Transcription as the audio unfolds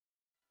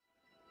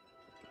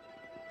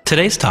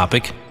Today's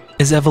topic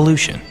is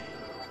evolution,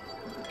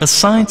 a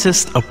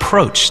scientist's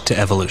approach to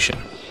evolution,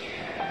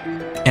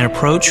 an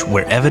approach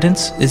where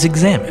evidence is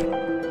examined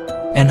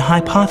and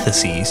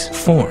hypotheses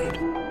formed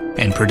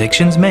and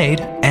predictions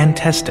made and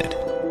tested.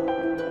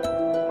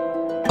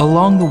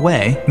 Along the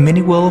way,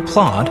 many will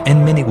applaud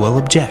and many will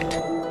object,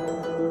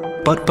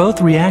 but both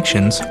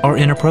reactions are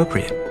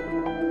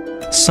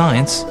inappropriate.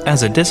 Science,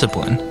 as a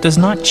discipline, does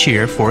not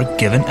cheer for a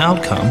given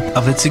outcome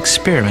of its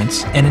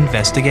experiments and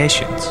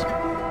investigations.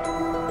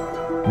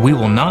 We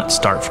will not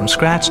start from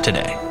scratch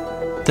today.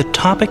 The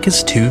topic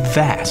is too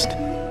vast,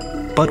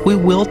 but we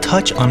will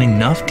touch on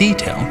enough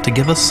detail to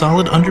give a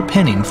solid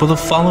underpinning for the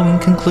following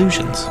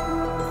conclusions.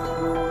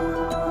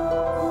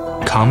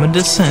 Common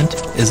descent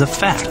is a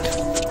fact.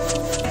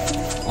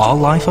 All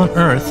life on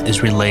Earth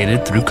is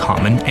related through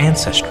common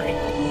ancestry.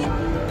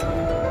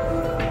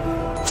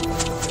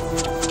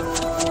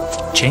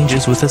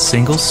 Changes with a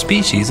single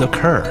species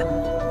occur,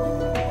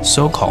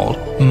 so-called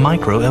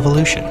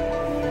microevolution.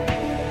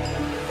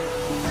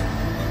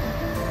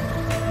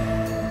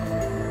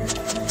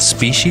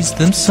 Species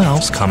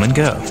themselves come and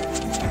go,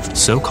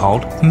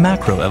 so-called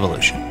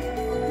macroevolution.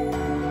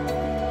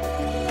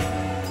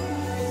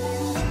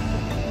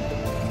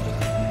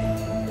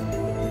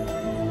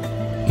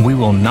 We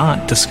will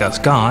not discuss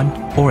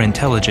God or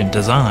intelligent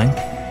design,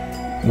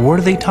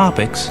 worthy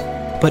topics,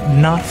 but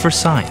not for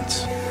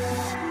science.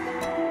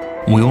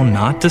 We will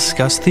not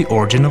discuss the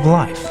origin of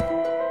life,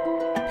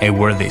 a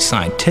worthy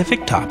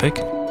scientific topic,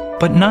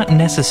 but not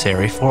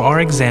necessary for our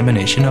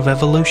examination of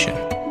evolution,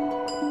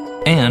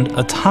 and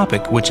a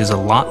topic which is a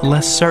lot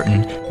less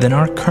certain than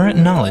our current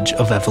knowledge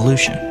of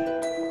evolution.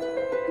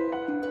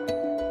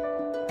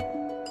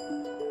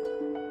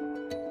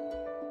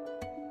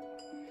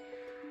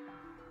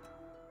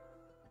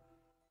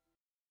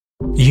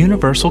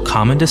 Universal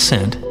common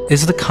descent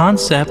is the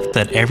concept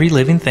that every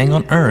living thing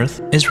on Earth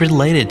is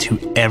related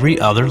to every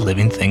other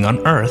living thing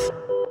on Earth,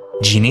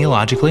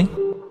 genealogically,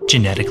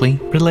 genetically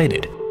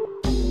related.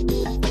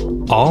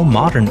 All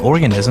modern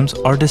organisms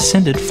are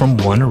descended from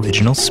one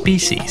original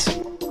species.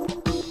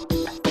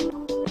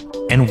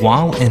 And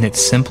while in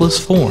its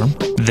simplest form,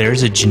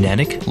 there's a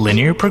genetic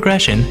linear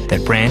progression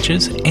that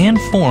branches and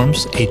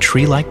forms a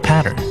tree-like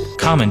pattern,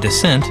 common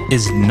descent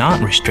is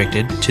not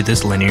restricted to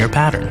this linear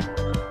pattern.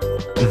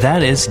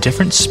 That is,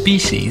 different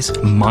species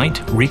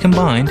might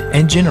recombine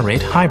and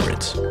generate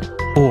hybrids,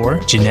 or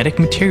genetic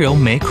material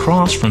may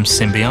cross from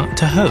symbiont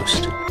to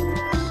host.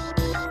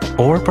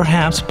 Or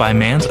perhaps by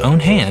man's own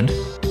hand,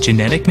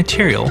 genetic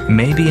material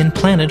may be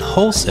implanted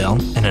wholesale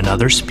in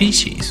another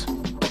species.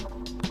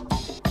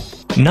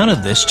 None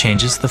of this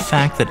changes the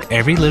fact that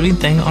every living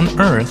thing on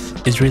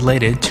Earth is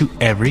related to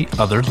every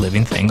other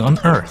living thing on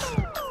Earth.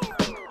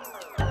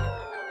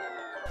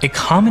 A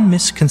common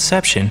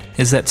misconception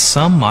is that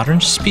some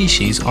modern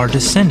species are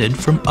descended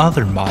from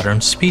other modern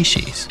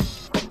species.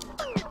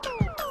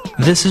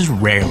 This is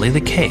rarely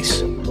the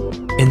case.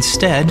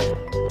 Instead,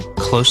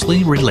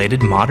 closely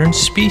related modern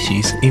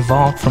species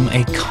evolved from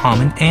a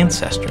common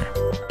ancestor.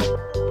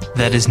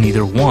 That is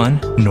neither one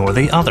nor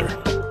the other.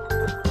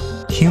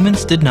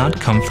 Humans did not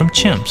come from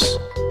chimps.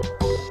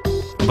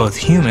 Both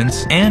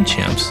humans and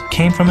chimps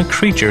came from a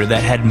creature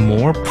that had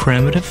more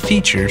primitive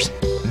features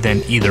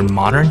than either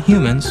modern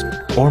humans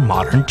or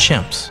modern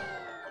chimps.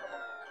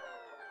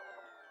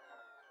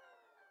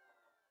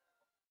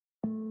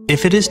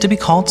 If it is to be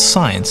called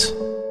science,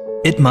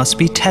 it must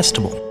be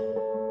testable.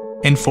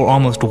 And for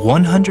almost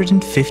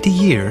 150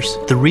 years,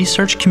 the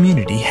research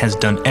community has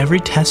done every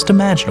test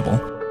imaginable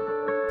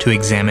to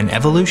examine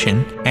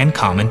evolution and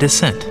common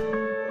descent.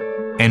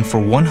 And for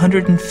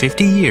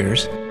 150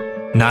 years,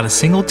 not a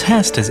single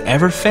test has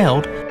ever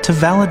failed to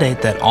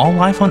validate that all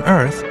life on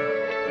Earth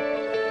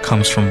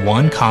comes from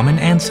one common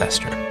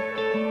ancestor.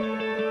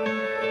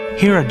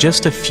 Here are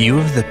just a few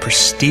of the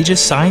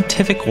prestigious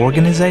scientific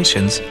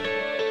organizations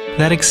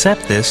that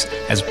accept this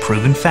as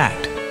proven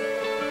fact.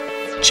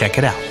 Check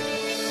it out.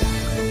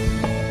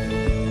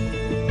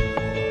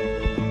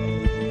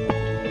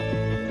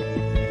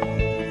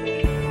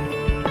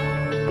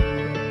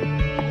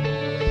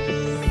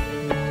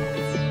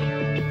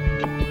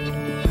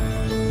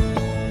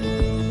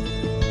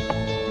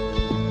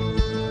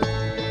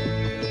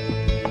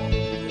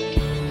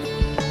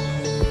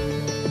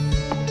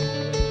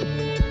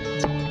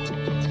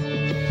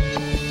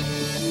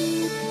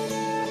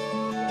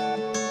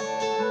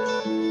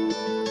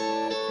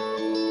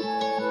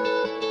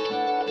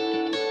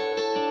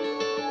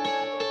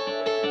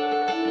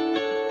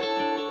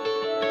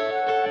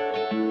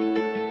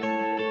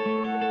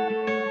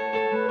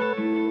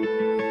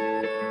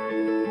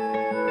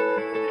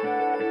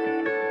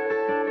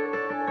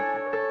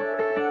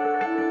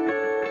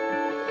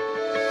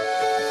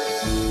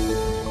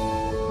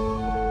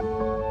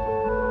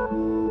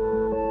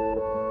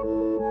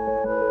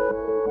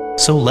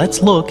 So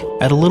let's look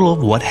at a little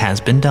of what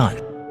has been done.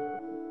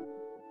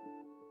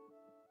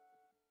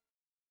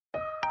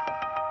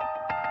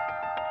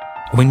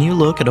 When you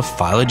look at a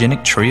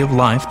phylogenetic tree of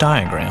life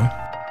diagram,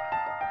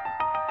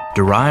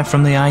 derived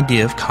from the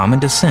idea of common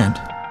descent,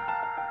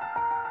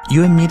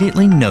 you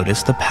immediately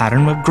notice the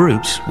pattern of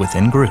groups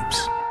within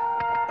groups.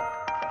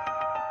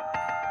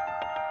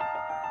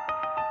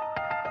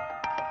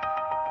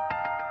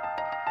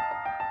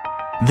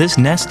 This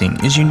nesting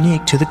is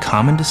unique to the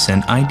common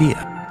descent idea.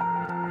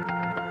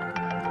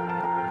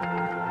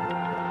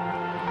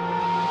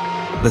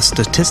 The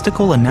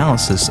statistical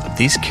analysis of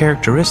these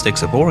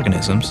characteristics of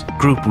organisms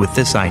grouped with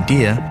this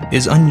idea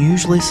is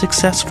unusually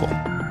successful.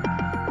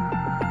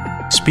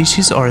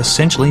 Species are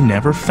essentially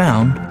never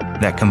found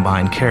that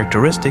combine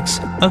characteristics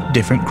of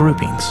different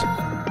groupings.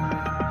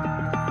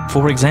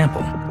 For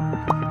example,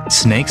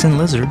 snakes and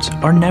lizards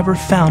are never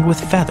found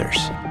with feathers.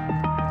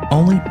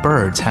 Only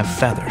birds have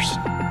feathers.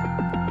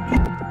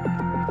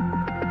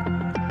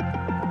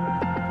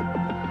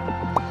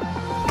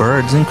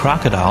 Birds and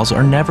crocodiles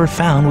are never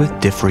found with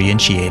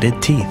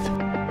differentiated teeth.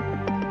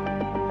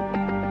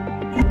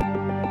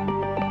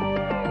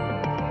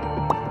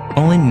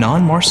 Only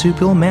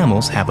non-marsupial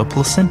mammals have a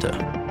placenta.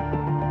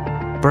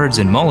 Birds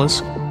and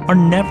mollusks are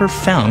never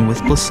found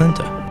with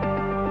placenta.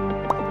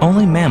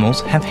 Only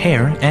mammals have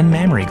hair and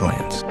mammary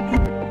glands.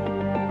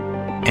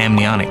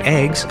 Amniotic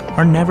eggs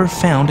are never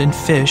found in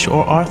fish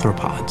or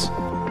arthropods.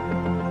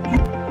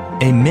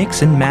 A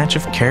mix and match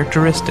of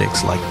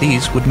characteristics like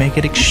these would make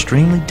it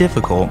extremely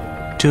difficult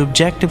to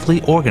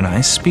objectively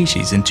organize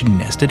species into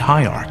nested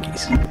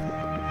hierarchies.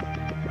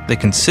 The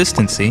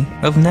consistency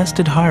of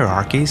nested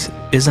hierarchies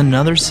is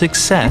another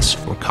success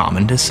for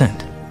common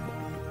descent.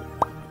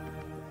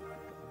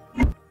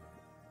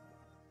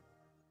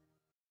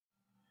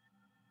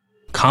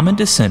 Common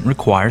descent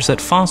requires that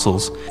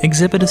fossils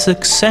exhibit a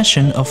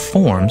succession of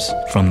forms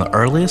from the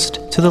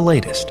earliest to the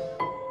latest.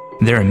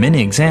 There are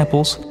many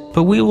examples,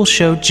 but we will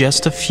show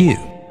just a few.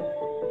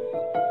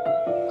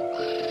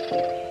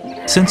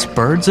 Since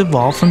birds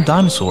evolved from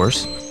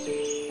dinosaurs,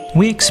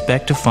 we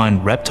expect to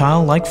find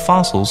reptile-like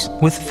fossils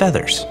with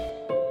feathers,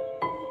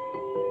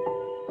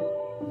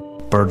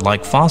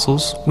 bird-like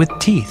fossils with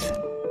teeth,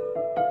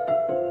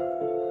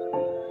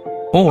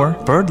 or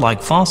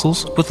bird-like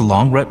fossils with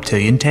long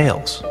reptilian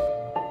tails.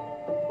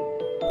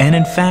 And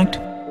in fact,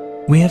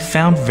 we have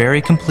found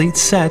very complete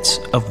sets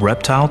of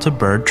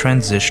reptile-to-bird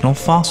transitional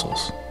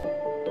fossils.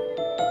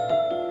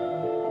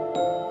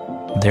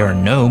 There are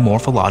no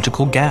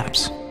morphological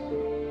gaps.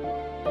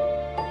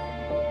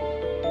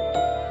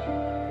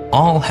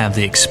 All have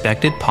the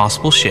expected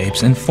possible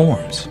shapes and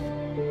forms.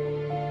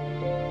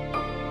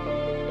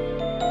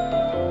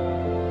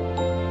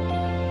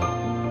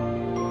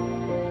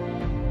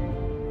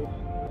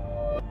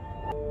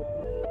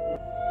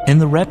 In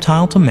the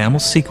reptile to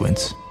mammal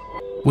sequence,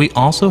 we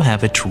also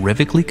have a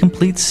terrifically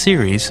complete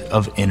series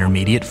of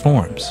intermediate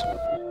forms.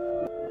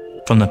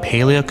 From the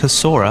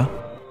Paleocosaura,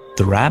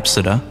 the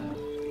Rhapsida,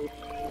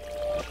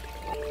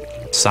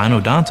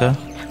 Cynodonta,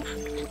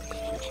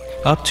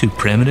 up to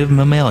primitive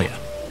mammalia,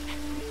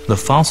 the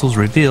fossils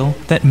reveal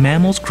that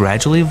mammals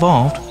gradually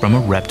evolved from a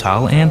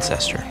reptile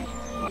ancestor.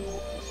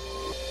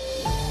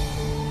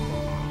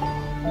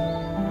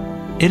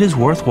 It is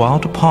worthwhile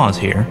to pause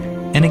here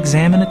and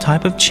examine a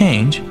type of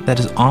change that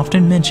is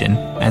often mentioned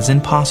as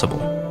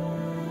impossible.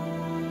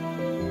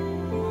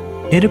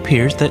 It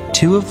appears that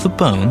two of the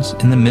bones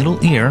in the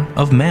middle ear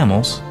of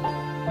mammals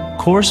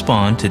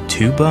correspond to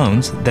two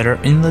bones that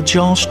are in the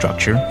jaw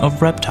structure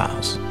of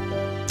reptiles.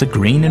 The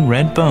green and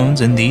red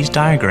bones in these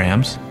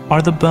diagrams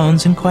are the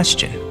bones in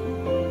question.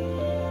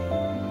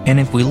 And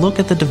if we look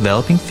at the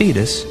developing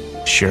fetus,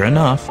 sure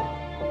enough,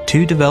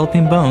 two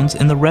developing bones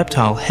in the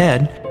reptile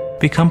head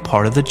become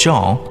part of the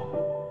jaw,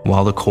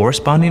 while the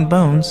corresponding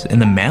bones in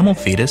the mammal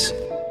fetus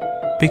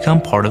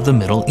become part of the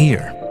middle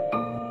ear.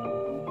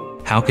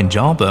 How can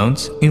jaw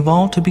bones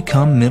evolve to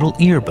become middle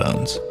ear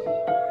bones?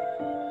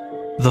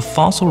 The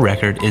fossil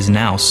record is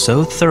now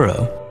so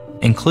thorough,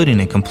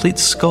 including a complete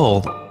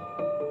skull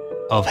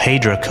of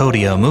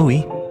Hydracodia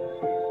mui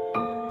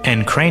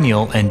and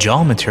cranial and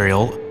jaw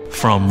material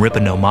from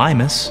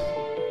Rhipinomymus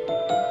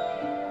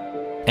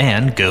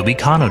and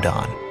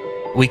Gobiconodon.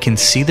 We can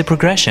see the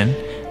progression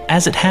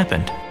as it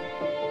happened.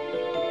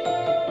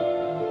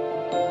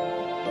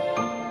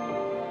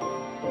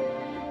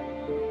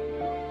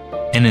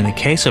 And in the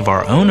case of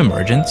our own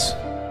emergence,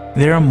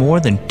 there are more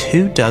than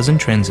 24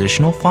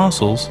 transitional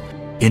fossils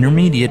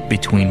intermediate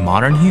between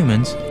modern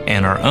humans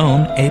and our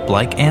own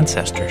ape-like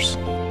ancestors.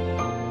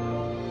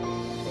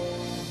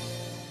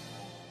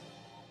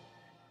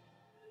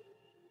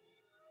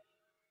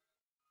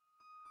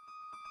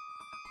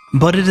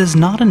 But it is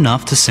not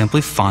enough to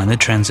simply find the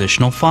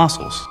transitional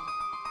fossils.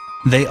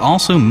 They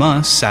also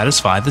must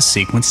satisfy the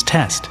sequence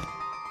test.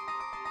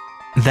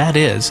 That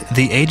is,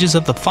 the ages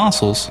of the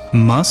fossils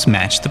must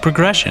match the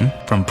progression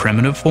from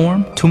primitive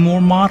form to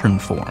more modern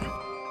form.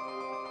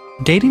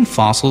 Dating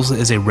fossils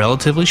is a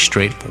relatively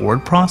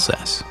straightforward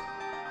process,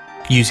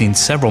 using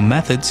several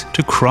methods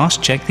to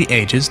cross-check the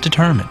ages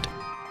determined.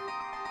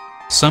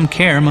 Some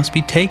care must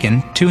be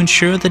taken to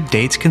ensure the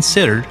dates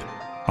considered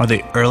are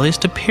the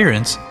earliest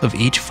appearance of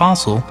each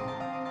fossil,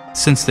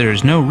 since there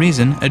is no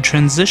reason a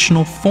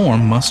transitional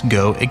form must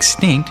go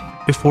extinct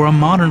before a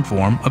modern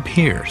form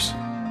appears.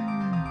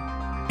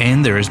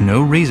 and there is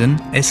no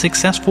reason a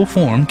successful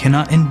form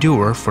cannot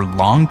endure for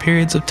long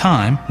periods of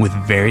time with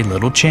very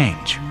little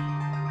change.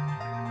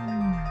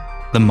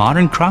 The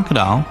modern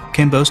crocodile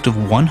can boast of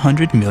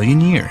 100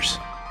 million years,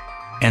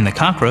 and the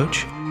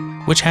cockroach,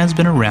 which has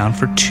been around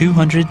for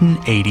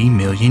 280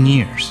 million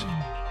years.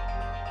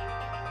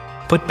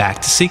 But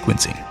back to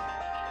sequencing.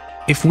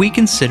 If we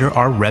consider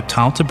our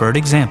reptile-to-bird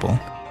example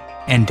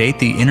and date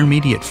the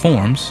intermediate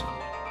forms,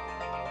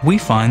 we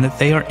find that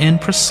they are in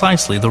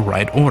precisely the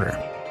right order.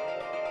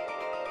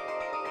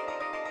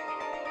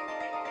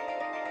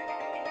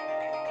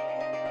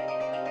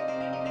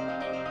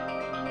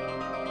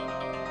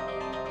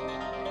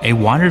 A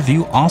wider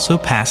view also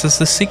passes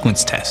the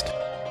sequence test.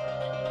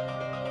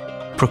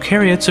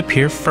 Prokaryotes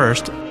appear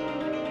first,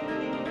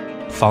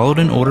 followed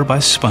in order by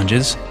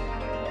sponges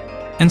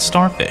and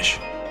starfish,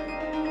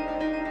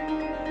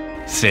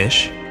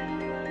 fish,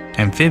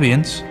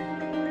 amphibians,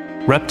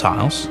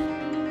 reptiles,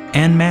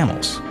 and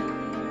mammals.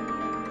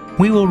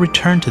 We will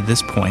return to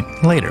this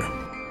point later.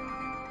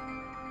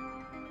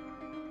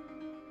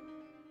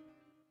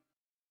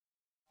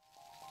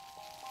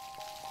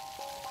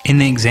 In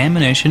the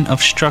examination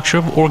of structure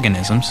of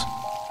organisms,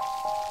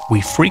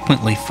 we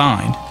frequently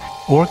find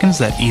organs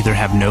that either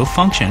have no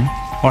function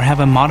or have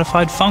a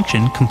modified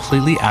function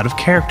completely out of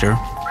character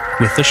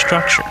with the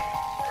structure.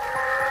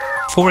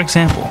 For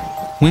example,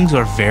 wings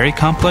are very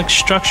complex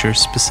structures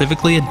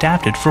specifically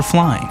adapted for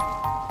flying.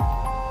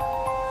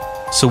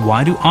 So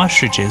why do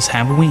ostriches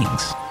have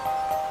wings?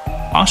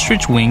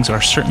 Ostrich wings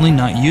are certainly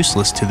not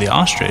useless to the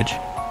ostrich,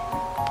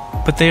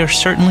 but they are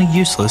certainly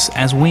useless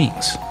as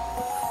wings.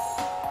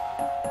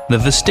 The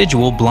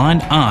vestigial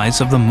blind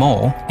eyes of the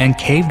mole and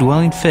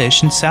cave-dwelling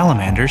fish and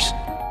salamanders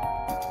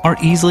are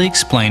easily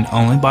explained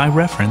only by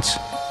reference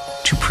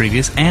to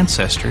previous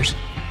ancestors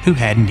who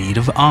had need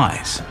of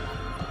eyes.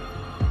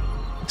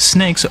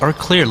 Snakes are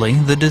clearly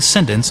the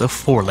descendants of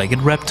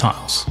four-legged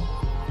reptiles.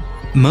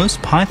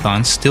 Most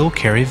pythons still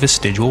carry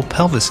vestigial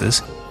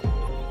pelvises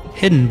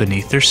hidden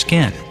beneath their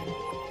skin.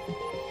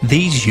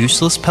 These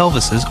useless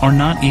pelvises are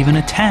not even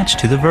attached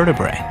to the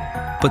vertebrae,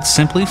 but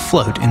simply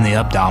float in the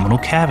abdominal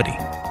cavity.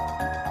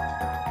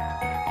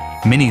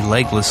 Many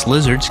legless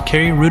lizards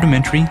carry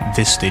rudimentary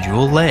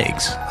vestigial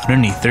legs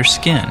underneath their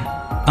skin,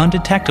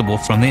 undetectable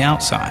from the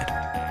outside.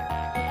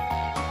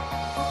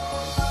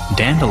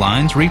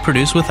 Dandelions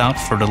reproduce without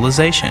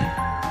fertilization,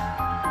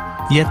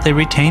 yet they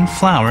retain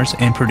flowers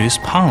and produce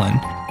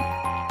pollen,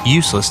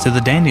 useless to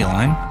the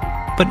dandelion,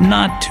 but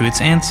not to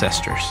its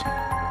ancestors.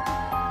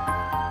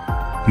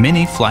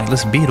 Many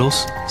flightless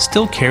beetles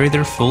still carry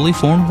their fully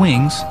formed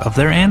wings of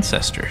their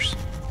ancestors,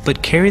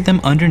 but carry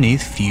them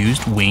underneath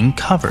fused wing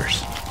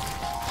covers.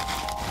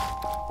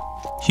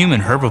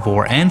 Human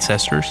herbivore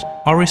ancestors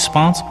are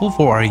responsible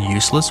for our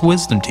useless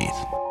wisdom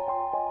teeth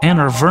and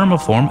our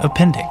vermiform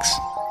appendix.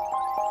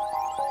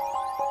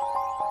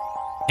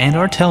 And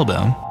our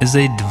tailbone is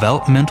a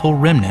developmental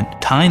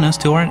remnant tying us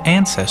to our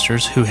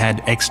ancestors who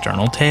had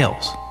external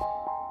tails.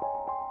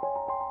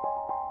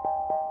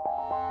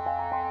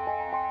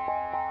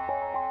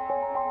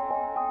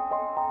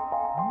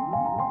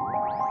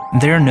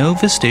 There are no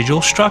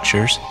vestigial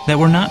structures that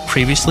were not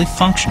previously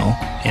functional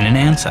in an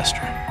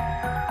ancestor.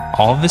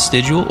 All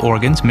vestigial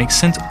organs make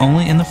sense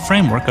only in the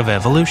framework of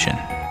evolution.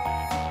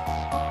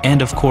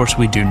 And of course,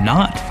 we do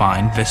not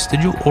find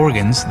vestigial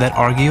organs that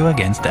argue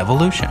against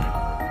evolution.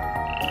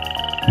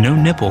 No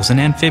nipples in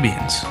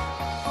amphibians,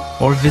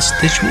 or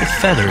vestigial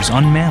feathers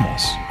on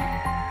mammals.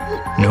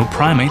 No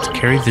primates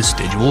carry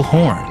vestigial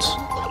horns,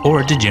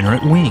 or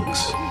degenerate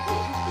wings.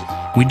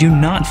 We do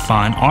not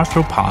find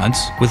arthropods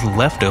with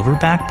leftover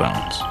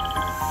backbones.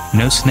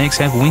 No snakes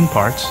have wing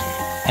parts,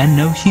 and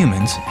no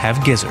humans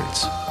have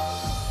gizzards.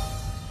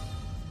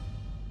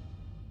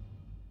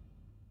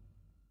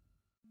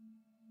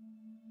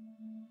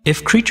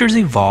 If creatures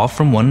evolve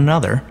from one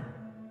another,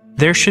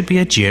 there should be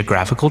a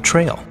geographical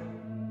trail.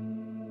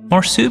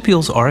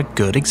 Marsupials are a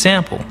good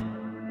example.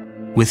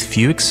 With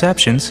few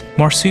exceptions,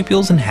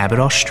 marsupials inhabit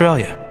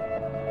Australia.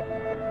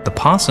 The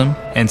possum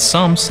and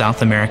some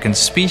South American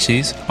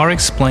species are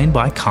explained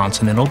by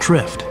continental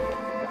drift.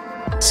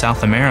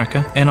 South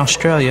America and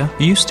Australia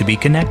used to be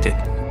connected,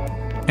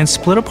 and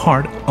split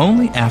apart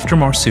only after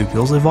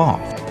marsupials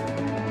evolved.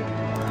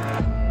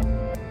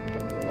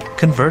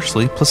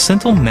 Conversely,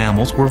 placental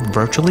mammals were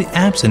virtually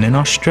absent in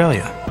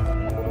Australia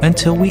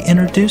until we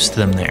introduced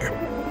them there.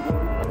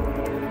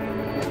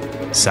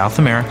 South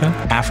America,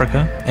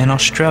 Africa, and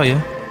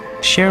Australia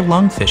share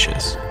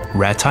lungfishes,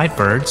 ratite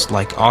birds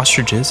like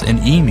ostriches and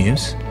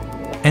emus,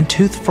 and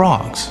toothed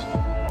frogs,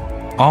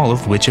 all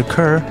of which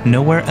occur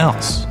nowhere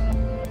else.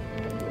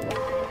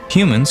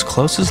 Humans'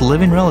 closest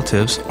living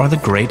relatives are the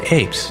great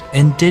apes,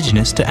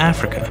 indigenous to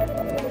Africa.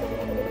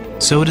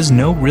 So it is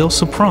no real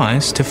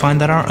surprise to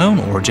find that our own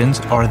origins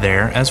are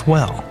there as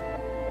well.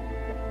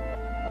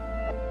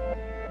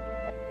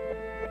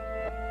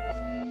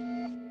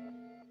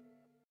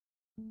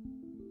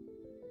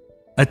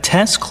 A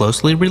test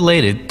closely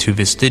related to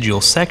vestigial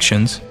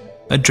sections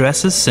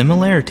addresses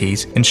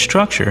similarities in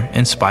structure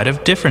in spite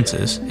of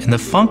differences in the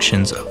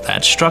functions of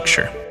that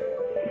structure.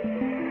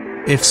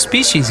 If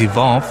species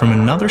evolve from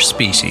another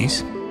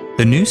species,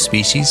 the new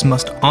species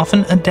must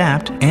often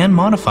adapt and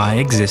modify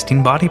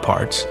existing body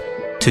parts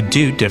to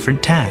do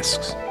different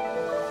tasks.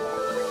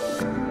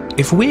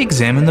 If we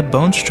examine the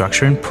bone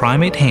structure in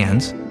primate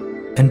hands,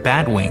 and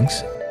bat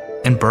wings,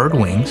 and bird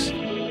wings,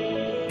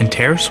 and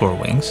pterosaur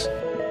wings,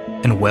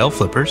 and whale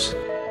flippers,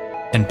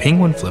 and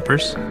penguin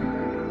flippers,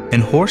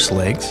 and horse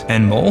legs,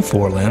 and mole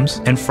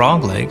forelimbs, and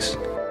frog legs,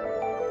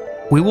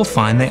 we will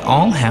find they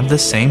all have the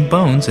same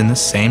bones in the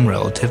same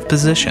relative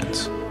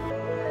positions.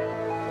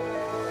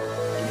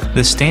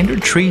 The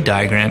standard tree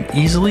diagram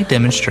easily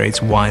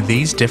demonstrates why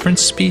these different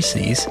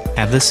species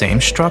have the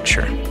same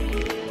structure.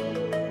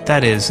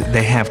 That is,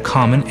 they have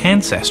common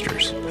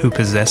ancestors who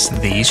possess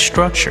these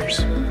structures.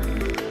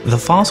 The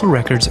fossil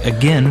records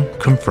again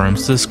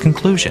confirms this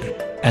conclusion,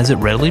 as it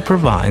readily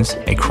provides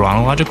a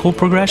chronological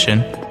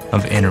progression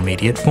of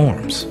intermediate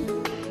forms.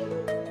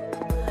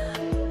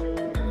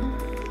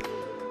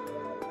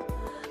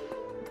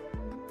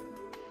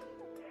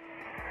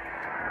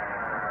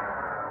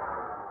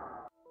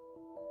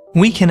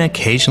 We can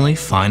occasionally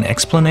find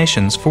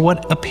explanations for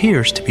what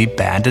appears to be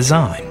bad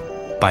design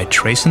by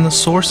tracing the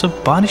source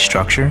of body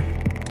structure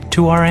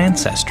to our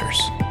ancestors.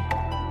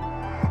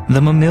 The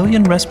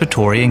mammalian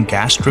respiratory and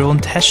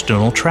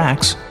gastrointestinal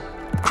tracts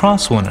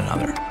cross one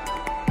another,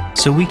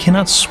 so we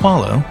cannot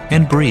swallow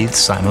and breathe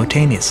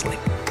simultaneously.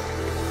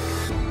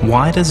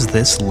 Why does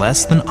this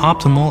less than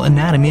optimal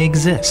anatomy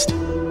exist?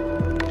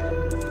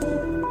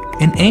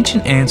 An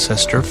ancient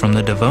ancestor from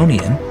the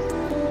Devonian,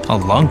 a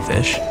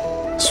lungfish,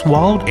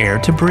 swallowed air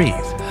to breathe,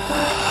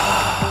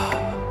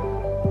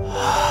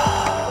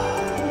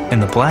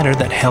 and the bladder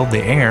that held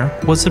the air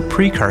was the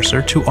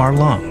precursor to our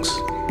lungs.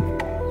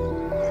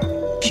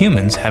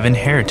 Humans have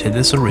inherited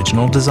this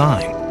original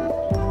design,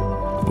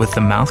 with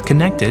the mouth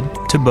connected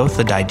to both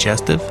the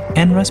digestive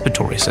and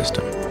respiratory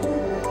system,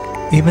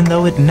 even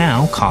though it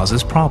now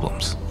causes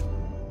problems.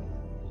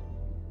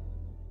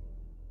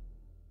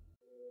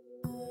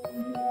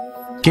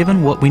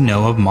 Given what we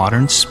know of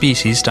modern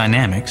species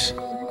dynamics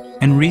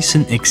and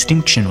recent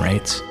extinction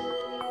rates,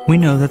 we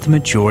know that the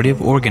majority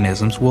of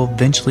organisms will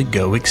eventually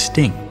go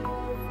extinct.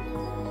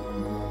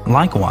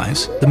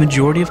 Likewise, the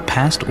majority of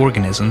past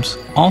organisms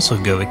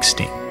also go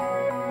extinct.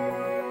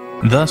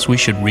 Thus, we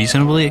should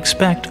reasonably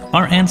expect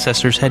our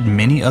ancestors had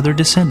many other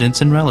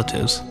descendants and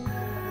relatives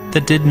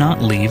that did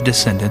not leave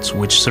descendants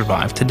which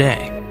survive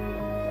today.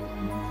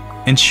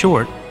 In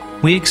short,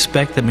 we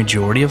expect the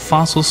majority of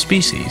fossil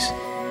species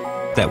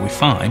that we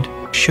find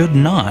should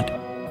not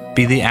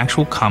be the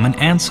actual common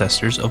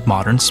ancestors of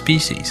modern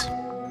species,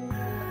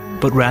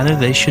 but rather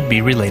they should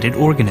be related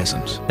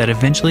organisms that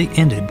eventually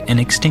ended in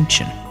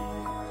extinction.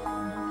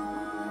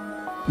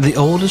 The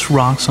oldest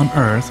rocks on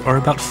Earth are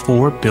about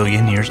 4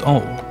 billion years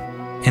old,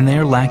 and they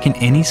are lacking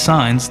any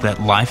signs that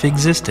life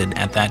existed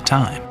at that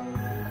time.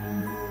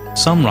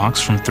 Some rocks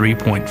from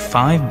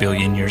 3.5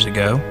 billion years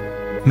ago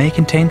may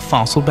contain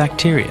fossil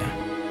bacteria,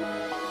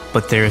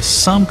 but there is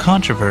some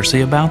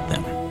controversy about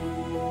them.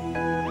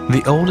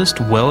 The oldest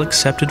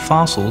well-accepted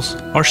fossils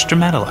are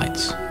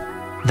stromatolites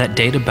that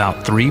date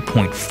about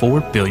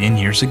 3.4 billion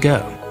years ago.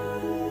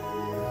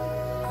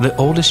 The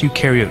oldest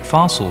eukaryote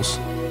fossils,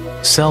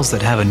 cells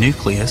that have a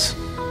nucleus,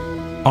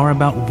 are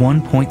about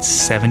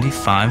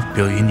 1.75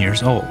 billion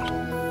years old.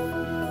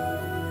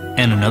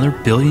 And another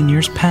billion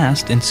years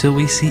passed until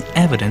we see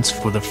evidence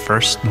for the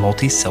first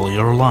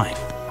multicellular life,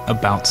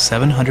 about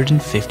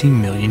 750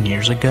 million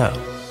years ago.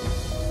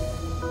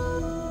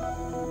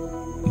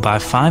 By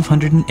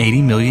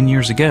 580 million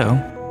years ago,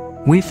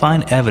 we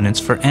find evidence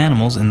for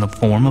animals in the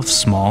form of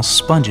small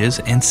sponges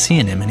and sea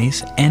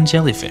anemones and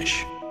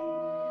jellyfish.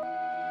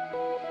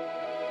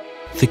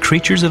 The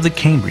creatures of the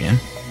Cambrian,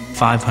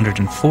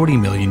 540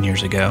 million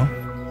years ago,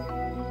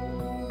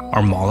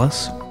 are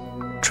mollusks,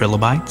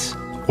 trilobites,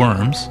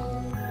 worms,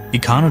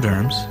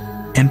 echinoderms,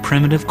 and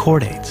primitive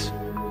chordates.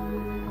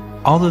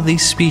 All of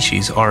these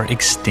species are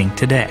extinct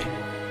today.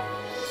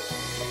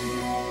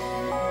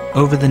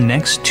 Over the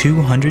next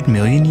 200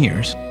 million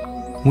years,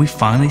 we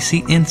finally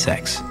see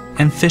insects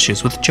and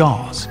fishes with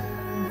jaws,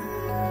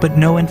 but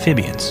no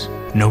amphibians,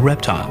 no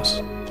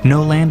reptiles,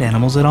 no land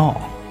animals at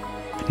all,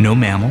 no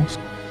mammals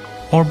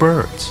or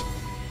birds.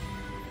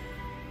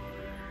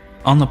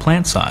 On the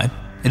plant side,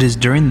 it is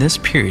during this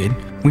period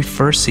we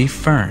first see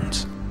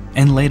ferns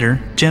and later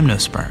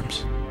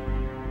gymnosperms,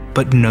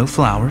 but no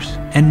flowers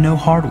and no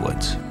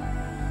hardwoods.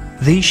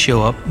 These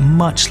show up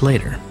much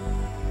later.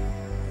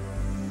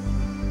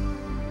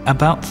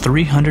 About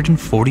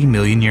 340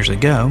 million years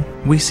ago,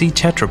 we see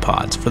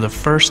tetrapods for the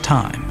first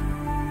time,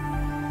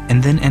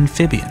 and then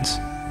amphibians.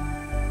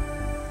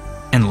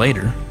 And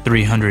later,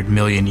 300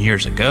 million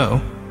years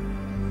ago,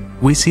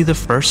 we see the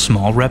first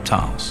small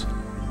reptiles,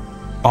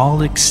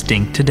 all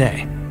extinct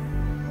today.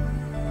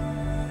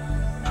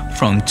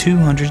 From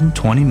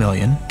 220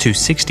 million to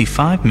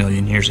 65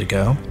 million years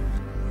ago,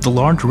 the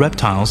large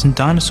reptiles and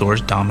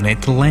dinosaurs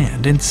dominate the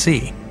land and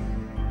sea.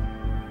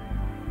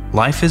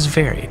 life is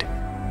varied.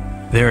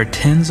 There are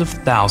tens of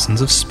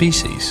thousands of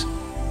species,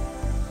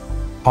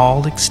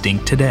 all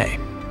extinct today.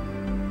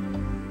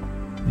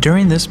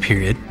 During this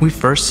period, we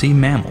first see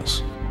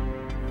mammals.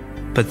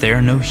 But there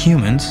are no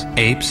humans,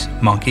 apes,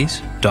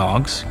 monkeys,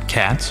 dogs,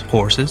 cats,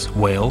 horses,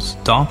 whales,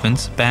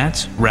 dolphins,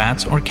 bats,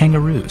 rats, or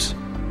kangaroos.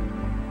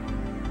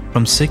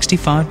 From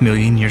 65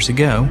 million years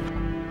ago,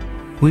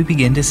 we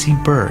begin to see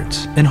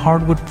birds in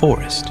hardwood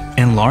forest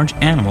and large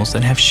animals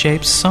that have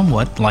shapes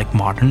somewhat like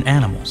modern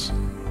animals.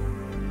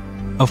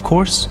 Of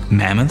course,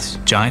 mammoths,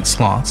 giant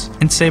sloths,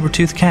 and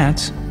saber-toothed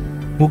cats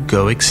will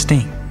go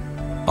extinct,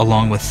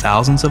 along with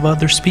thousands of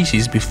other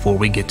species before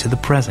we get to the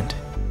present.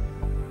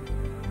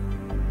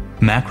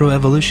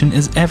 Macroevolution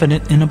is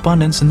evident in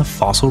abundance in the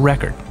fossil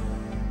record.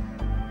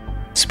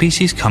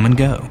 Species come and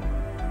go,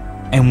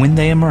 and when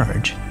they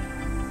emerge,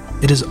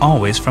 it is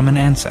always from an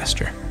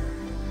ancestor.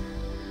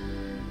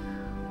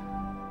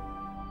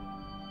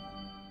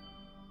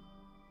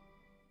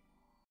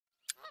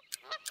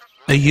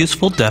 A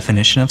useful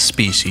definition of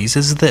species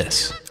is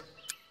this: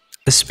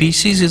 a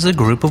species is a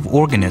group of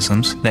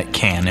organisms that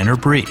can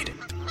interbreed.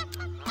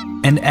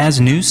 And as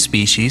new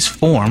species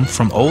form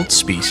from old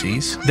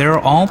species, there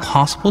are all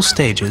possible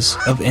stages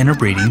of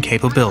interbreeding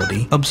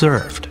capability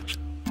observed.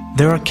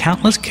 There are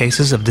countless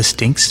cases of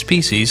distinct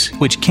species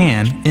which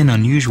can, in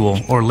unusual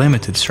or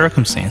limited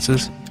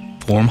circumstances,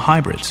 form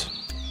hybrids.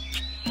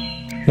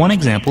 One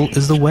example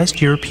is the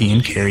West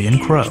European carrion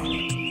crow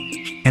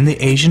and the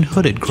Asian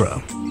hooded crow,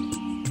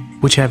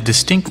 which have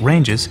distinct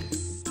ranges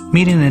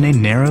meeting in a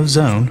narrow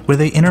zone where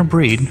they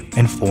interbreed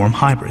and form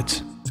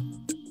hybrids.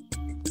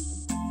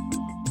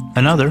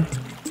 Another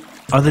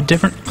are the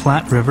different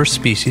Platte River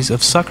species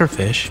of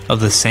suckerfish of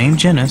the same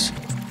genus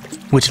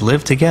which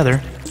live together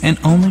and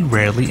only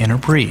rarely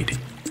interbreed.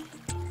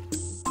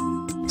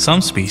 Some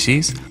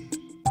species,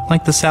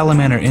 like the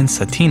salamander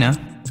insatina,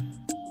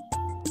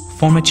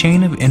 form a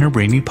chain of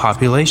interbreeding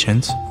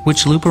populations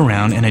which loop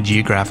around in a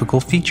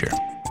geographical feature.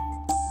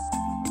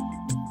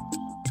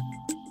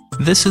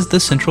 This is the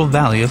Central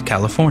Valley of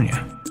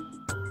California,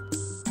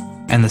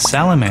 and the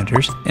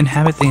salamanders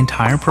inhabit the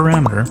entire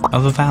perimeter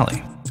of a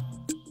valley.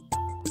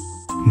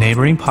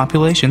 Neighboring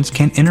populations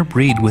can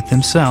interbreed with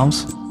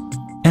themselves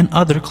and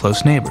other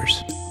close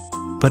neighbors,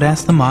 but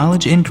as the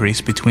mileage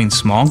increases between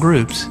small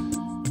groups,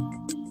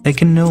 they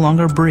can no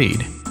longer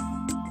breed,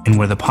 and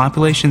where the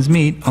populations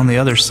meet on the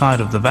other side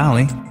of the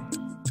valley,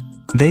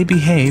 they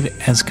behave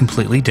as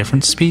completely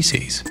different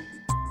species.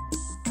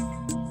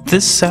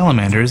 This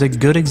salamander is a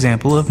good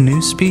example of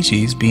new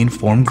species being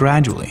formed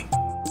gradually,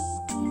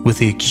 with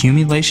the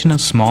accumulation of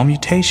small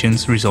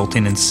mutations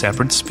resulting in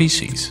separate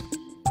species.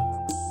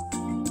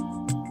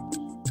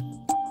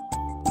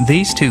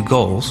 These two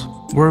gulls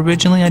were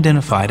originally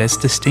identified as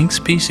distinct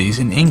species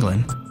in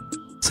England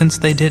since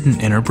they didn't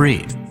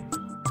interbreed.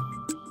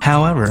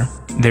 However,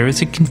 there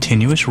is a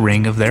continuous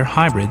ring of their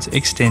hybrids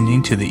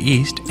extending to the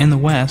east and the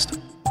west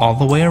all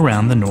the way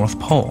around the North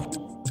Pole.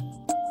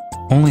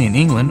 Only in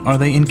England are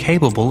they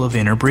incapable of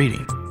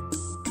interbreeding.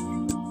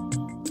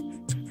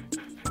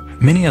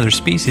 Many other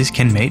species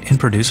can mate and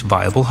produce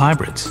viable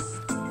hybrids,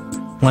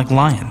 like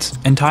lions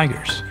and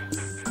tigers,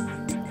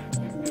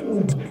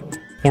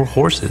 or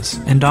horses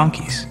and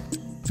donkeys,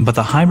 but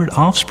the hybrid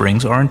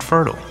offsprings are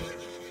infertile.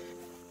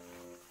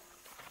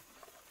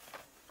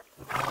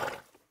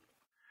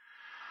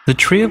 The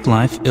tree of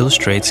life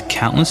illustrates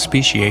countless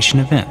speciation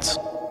events.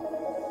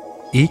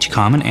 Each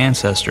common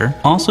ancestor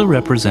also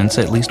represents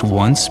at least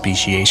one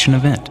speciation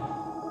event.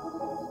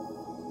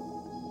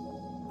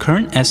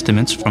 Current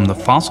estimates from the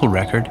fossil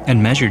record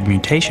and measured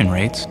mutation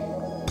rates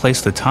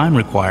place the time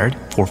required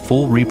for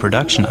full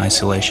reproduction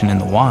isolation in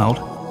the wild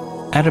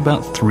at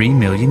about 3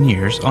 million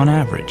years on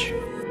average.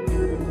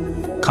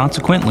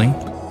 Consequently,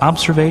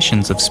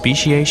 observations of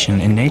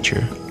speciation in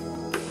nature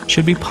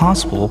should be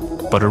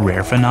possible but a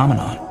rare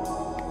phenomenon.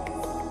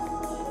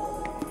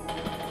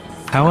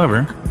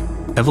 However,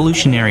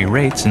 evolutionary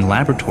rates in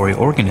laboratory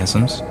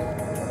organisms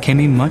can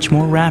be much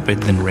more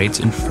rapid than rates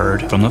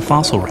inferred from the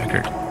fossil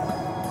record,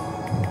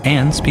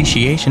 and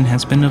speciation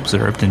has been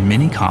observed in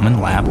many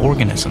common lab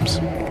organisms.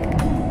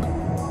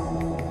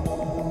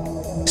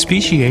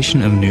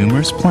 Speciation of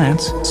numerous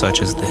plants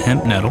such as the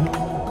hemp nettle,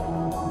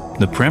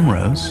 the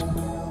primrose,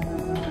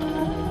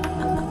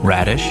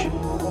 radish,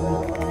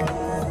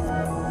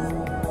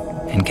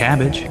 and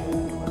cabbage,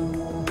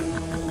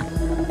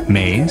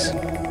 maize,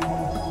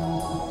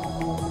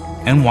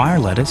 and wire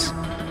lettuce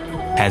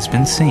has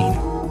been seen.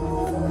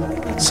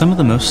 Some of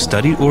the most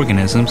studied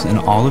organisms in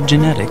all of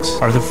genetics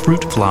are the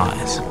fruit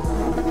flies.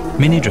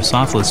 Many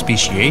Drosophila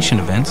speciation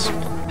events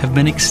have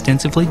been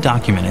extensively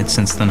documented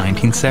since the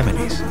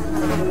 1970s.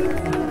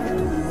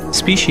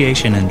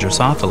 Speciation in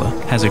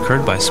Drosophila has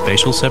occurred by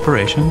spatial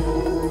separation,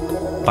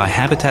 by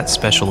habitat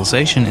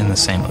specialization in the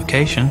same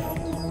location,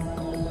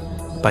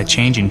 by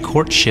changing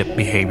courtship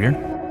behavior,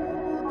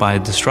 by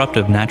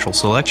disruptive natural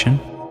selection,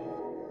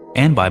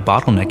 and by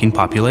bottlenecking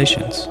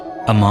populations,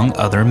 among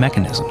other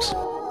mechanisms.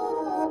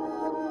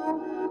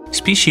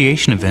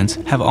 Speciation events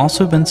have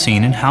also been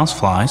seen in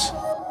houseflies,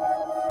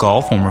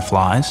 gallformer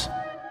flies,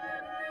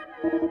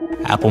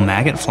 apple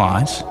maggot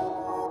flies,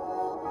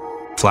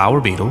 flower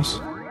beetles,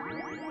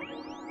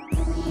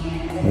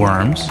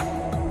 worms,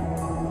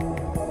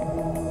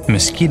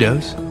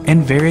 mosquitoes,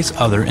 and various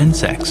other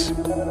insects.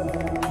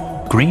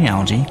 Green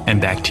algae and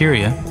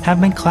bacteria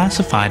have been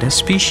classified as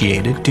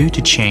speciated due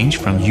to change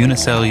from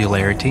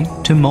unicellularity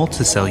to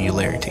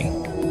multicellularity,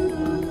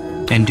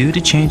 and due to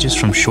changes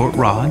from short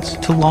rods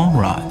to long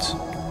rods,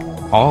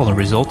 all the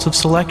results of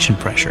selection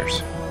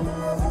pressures.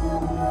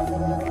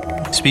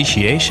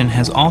 Speciation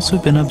has also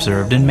been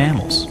observed in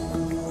mammals.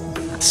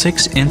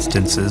 6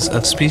 instances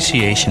of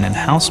speciation in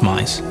house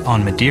mice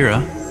on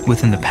Madeira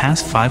within the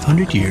past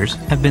 500 years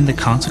have been the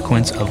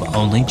consequence of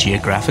only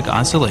geographic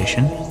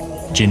isolation,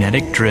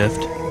 genetic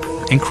drift,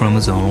 and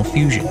chromosomal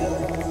fusion.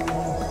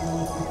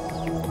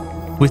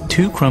 With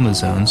 2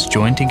 chromosomes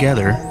joined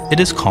together, it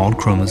is called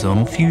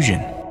chromosomal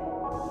fusion.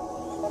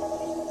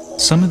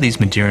 Some of these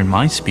Madeiran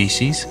mice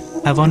species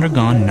have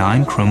undergone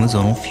 9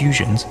 chromosomal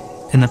fusions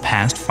in the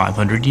past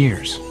 500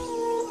 years.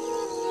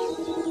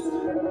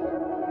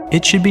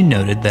 It should be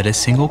noted that a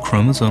single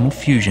chromosomal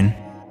fusion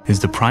is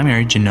the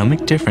primary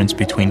genomic difference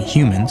between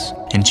humans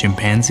and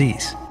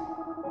chimpanzees.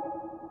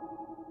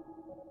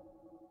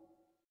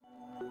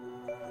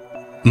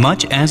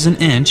 Much as an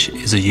inch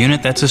is a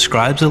unit that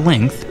describes a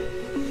length,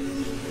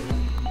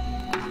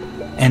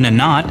 and a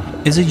knot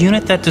is a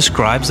unit that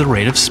describes the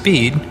rate of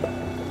speed,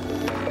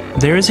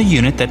 there is a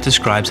unit that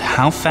describes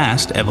how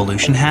fast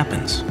evolution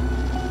happens.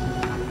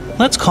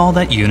 Let's call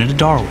that unit a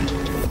Darwin.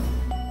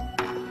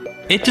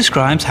 It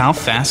describes how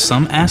fast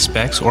some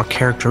aspects or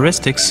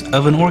characteristics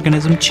of an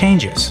organism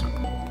changes.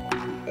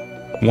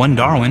 1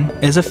 Darwin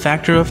is a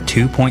factor of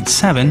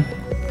 2.7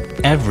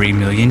 every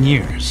million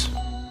years.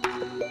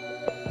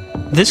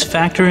 This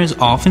factor is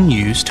often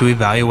used to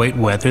evaluate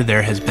whether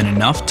there has been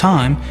enough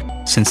time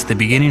since the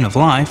beginning of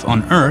life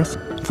on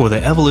Earth for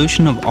the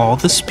evolution of all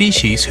the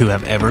species who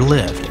have ever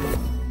lived.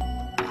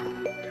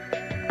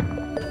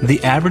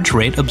 The average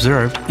rate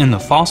observed in the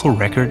fossil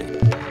record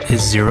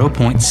is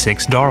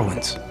 0.6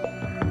 Darwins,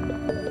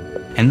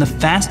 and the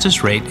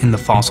fastest rate in the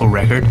fossil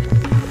record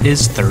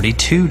is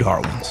 32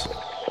 Darwins.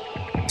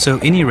 So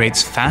any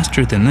rates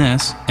faster than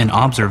this in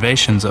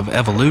observations of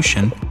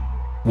evolution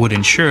would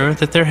ensure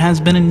that there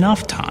has been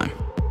enough time.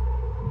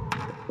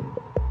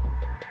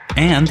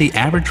 And the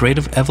average rate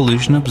of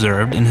evolution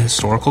observed in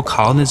historical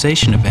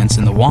colonization events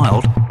in the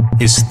wild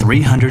is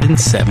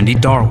 370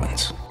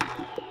 Darwins,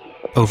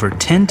 over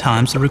 10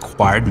 times the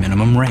required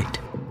minimum rate.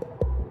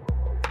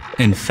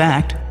 In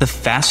fact, the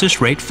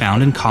fastest rate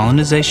found in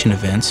colonization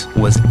events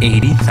was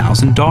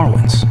 80,000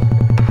 Darwins,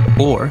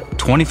 or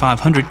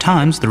 2,500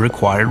 times the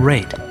required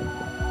rate.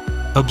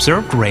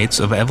 Observed rates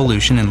of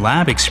evolution in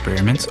lab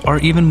experiments are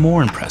even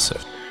more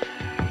impressive,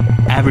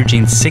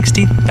 averaging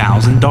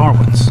 60,000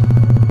 Darwins,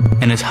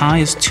 and as high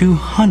as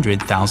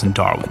 200,000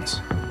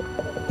 Darwins,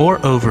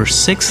 or over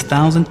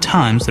 6,000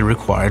 times the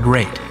required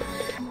rate.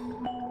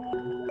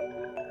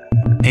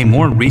 A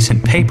more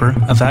recent paper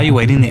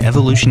evaluating the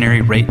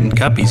evolutionary rate in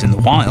guppies in the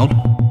wild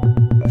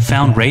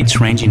found rates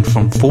ranging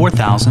from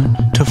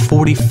 4,000 to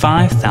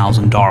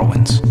 45,000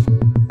 Darwins.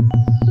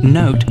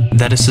 Note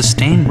that a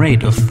sustained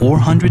rate of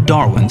 400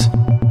 Darwins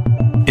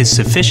is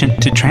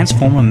sufficient to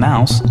transform a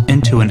mouse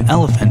into an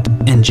elephant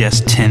in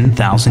just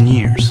 10,000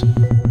 years.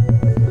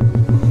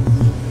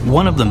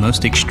 One of the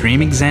most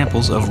extreme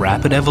examples of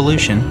rapid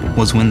evolution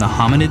was when the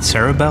hominid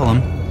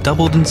cerebellum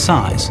doubled in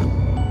size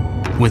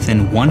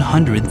within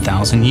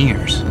 100,000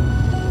 years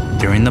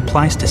during the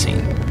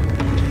Pleistocene.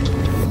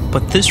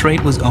 But this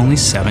rate was only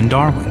 7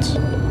 Darwins.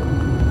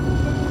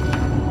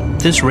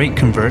 This rate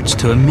converts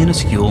to a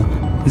minuscule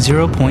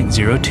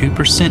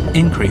 0.02%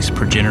 increase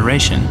per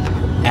generation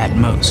at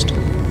most.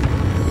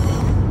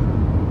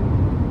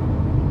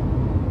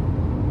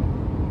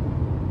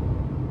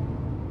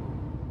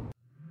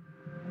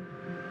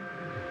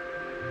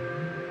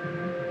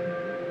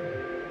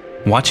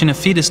 Watching a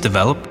fetus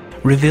develop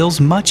reveals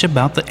much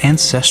about the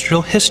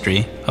ancestral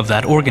history of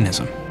that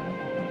organism.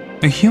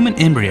 A human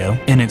embryo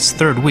in its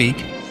 3rd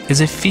week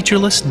is a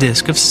featureless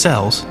disk of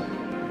cells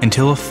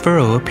until a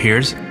furrow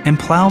appears and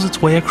plows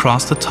its way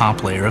across the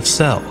top layer of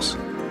cells.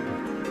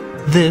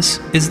 This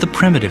is the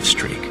primitive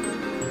streak.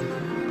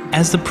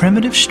 As the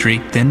primitive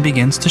streak then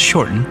begins to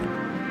shorten,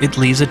 it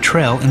leaves a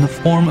trail in the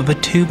form of a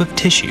tube of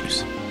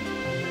tissues.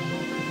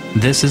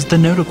 This is the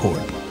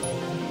notochord,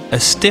 a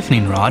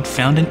stiffening rod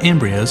found in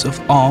embryos of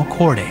all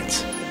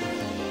chordates.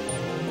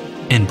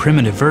 In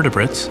primitive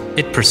vertebrates,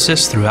 it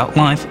persists throughout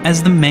life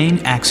as the main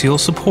axial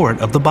support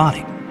of the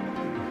body.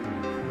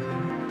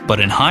 But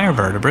in higher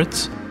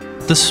vertebrates,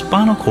 the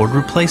spinal cord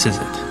replaces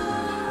it.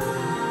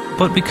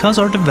 But because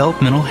our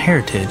developmental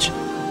heritage,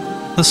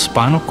 the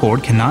spinal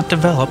cord cannot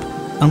develop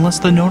unless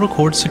the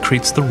notochord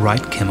secretes the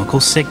right chemical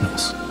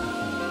signals.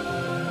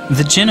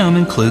 The genome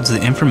includes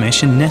the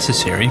information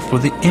necessary for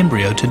the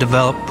embryo to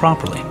develop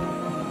properly.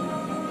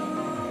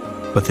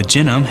 But the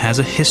genome has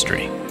a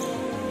history.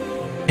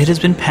 It has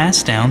been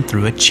passed down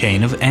through a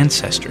chain of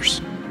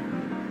ancestors,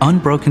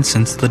 unbroken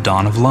since the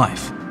dawn of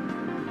life.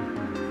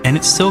 and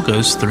it still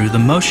goes through the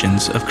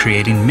motions of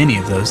creating many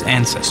of those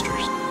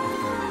ancestors.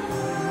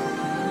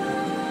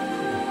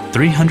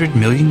 300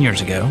 million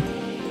years ago,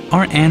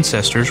 our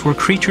ancestors were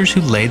creatures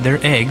who laid their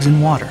eggs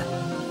in water.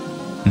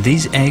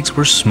 These eggs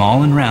were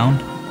small and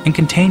round and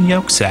contained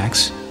yolk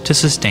sacs to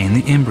sustain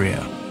the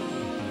embryo.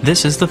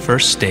 This is the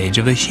first stage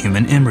of a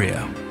human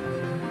embryo.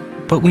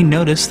 But we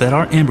notice that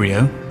our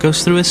embryo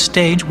goes through a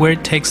stage where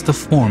it takes the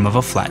form of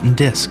a flattened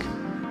disc.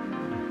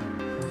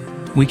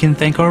 We can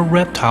thank our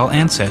reptile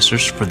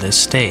ancestors for this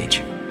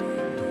stage.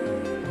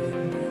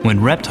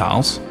 When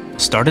reptiles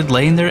started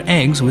laying their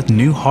eggs with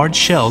new hard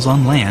shells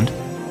on land,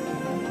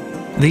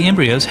 the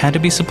embryos had to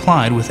be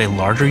supplied with a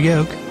larger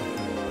yolk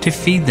to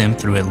feed them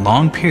through a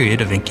long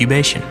period of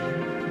incubation.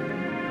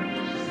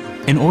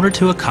 In order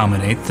to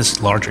accommodate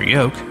this larger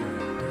yolk,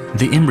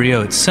 the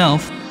embryo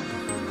itself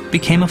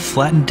became a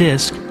flattened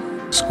disc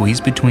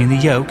squeezed between the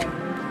yolk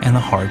and the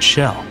hard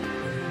shell.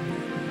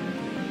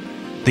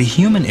 The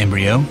human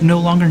embryo no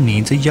longer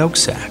needs a yolk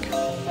sac,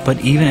 but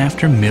even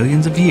after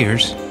millions of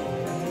years,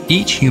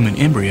 each human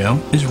embryo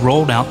is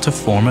rolled out to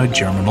form a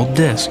germinal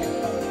disc,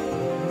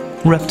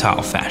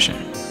 reptile fashion,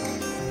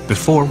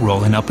 before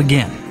rolling up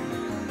again.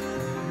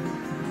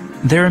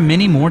 There are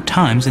many more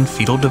times in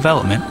fetal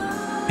development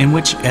in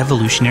which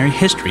evolutionary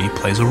history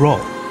plays a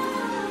role.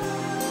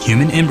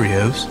 Human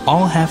embryos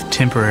all have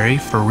temporary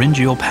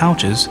pharyngeal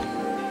pouches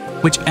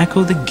which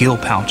echo the gill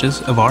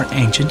pouches of our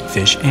ancient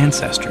fish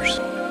ancestors.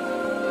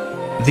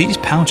 These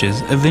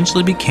pouches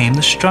eventually became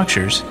the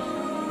structures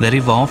that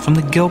evolved from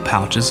the gill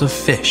pouches of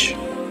fish.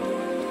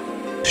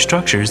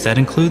 Structures that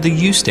include the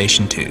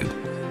eustachian tube,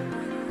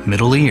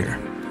 middle ear,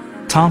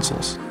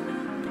 tonsils,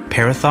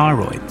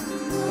 parathyroid,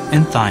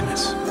 and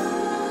thymus.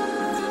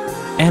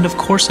 And of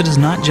course, it is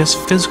not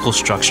just physical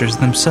structures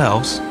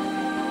themselves,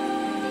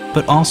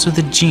 but also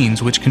the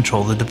genes which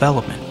control the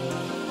development.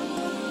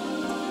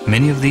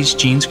 Many of these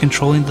genes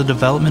controlling the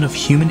development of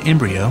human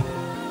embryo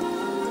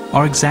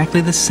are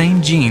exactly the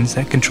same genes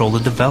that control the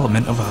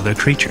development of other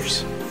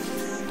creatures.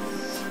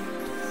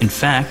 In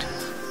fact,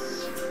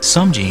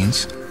 some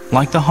genes,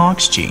 like the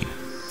Hox gene,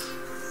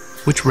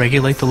 which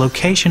regulate the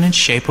location and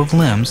shape of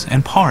limbs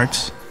and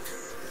parts,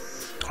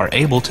 are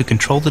able to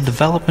control the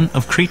development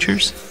of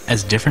creatures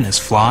as different as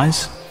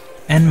flies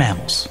and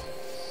mammals.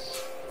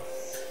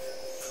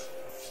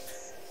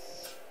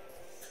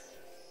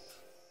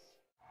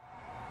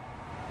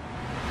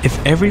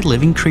 If every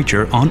living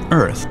creature on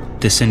Earth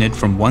descended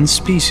from one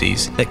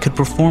species that could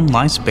perform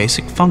life's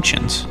basic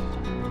functions,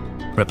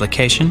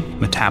 replication,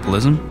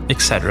 metabolism,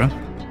 etc.,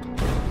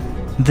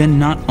 then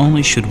not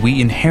only should we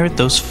inherit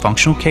those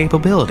functional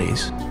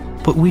capabilities,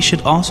 but we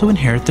should also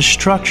inherit the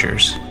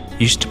structures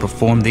used to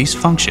perform these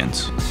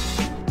functions.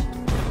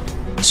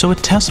 So a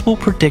testable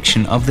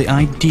prediction of the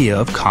idea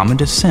of common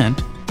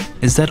descent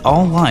is that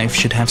all life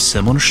should have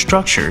similar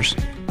structures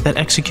that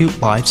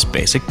execute life's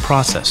basic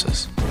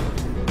processes.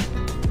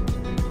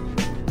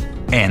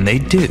 And they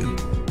do.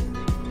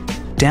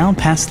 Down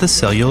past the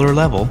cellular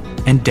level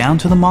and down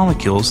to the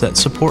molecules that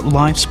support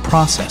life's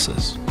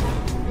processes.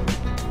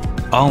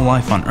 All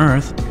life on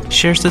Earth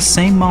shares the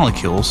same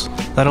molecules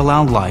that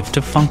allow life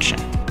to function.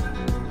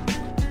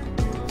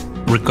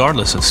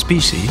 Regardless of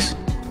species,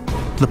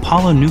 the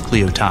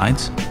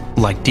polynucleotides,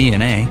 like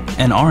DNA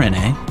and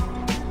RNA,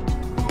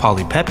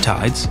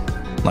 polypeptides,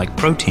 like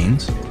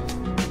proteins,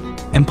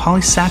 and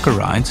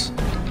polysaccharides,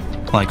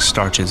 like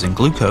starches and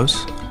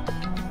glucose,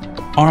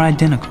 are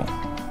identical.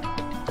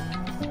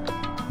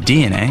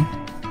 DNA,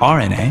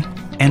 RNA,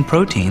 and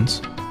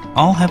proteins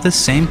all have the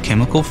same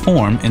chemical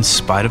form in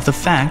spite of the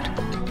fact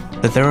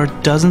that there are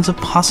dozens of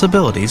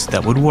possibilities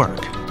that would work.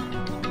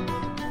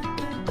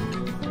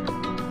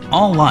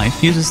 All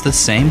life uses the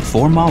same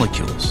four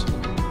molecules: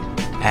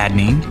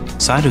 adenine,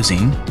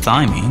 cytosine,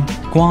 thymine,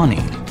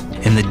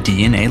 guanine in the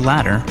DNA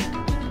ladder,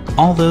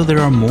 although there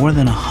are more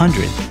than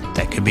 100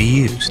 that could be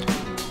used.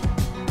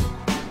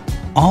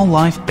 All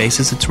life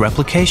bases its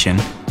replication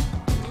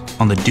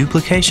on the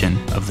duplication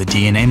of the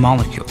DNA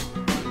molecule.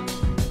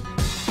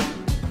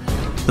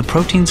 The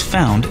proteins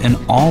found in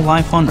all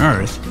life on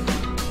Earth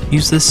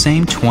use the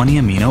same 20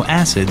 amino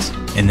acids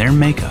in their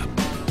makeup,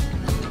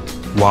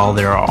 while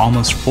there are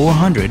almost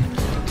 400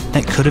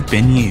 that could have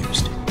been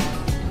used.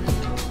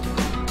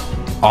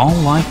 All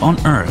life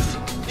on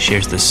Earth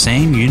shares the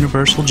same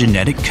universal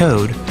genetic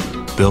code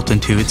built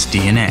into its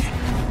DNA.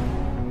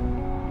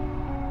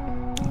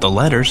 The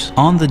letters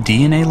on the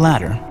DNA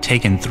ladder,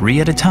 taken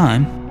 3 at a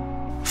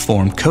time,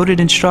 form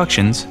coded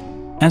instructions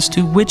as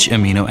to which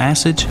amino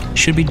acids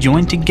should be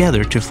joined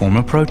together to form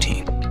a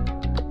protein.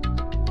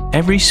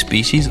 Every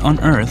species on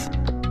Earth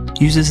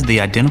uses the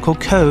identical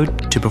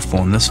code to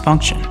perform this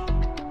function.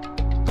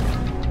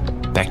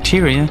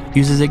 Bacteria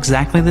uses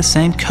exactly the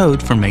same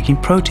code for making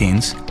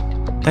proteins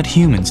that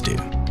humans do.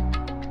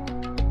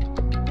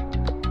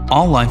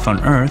 All life on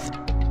Earth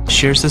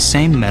shares the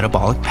same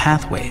metabolic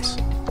pathways.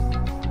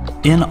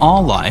 In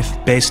all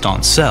life based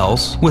on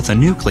cells with a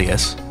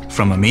nucleus,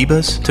 from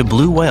amoebas to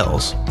blue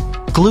whales,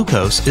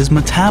 glucose is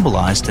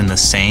metabolized in the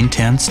same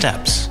 10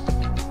 steps,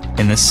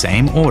 in the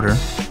same order,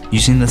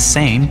 using the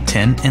same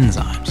 10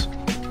 enzymes.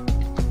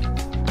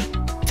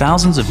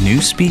 Thousands of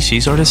new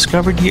species are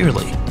discovered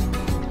yearly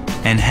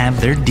and have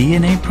their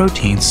DNA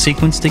proteins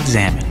sequenced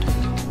examined.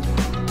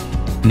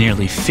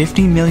 Nearly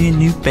 50 million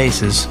new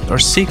bases are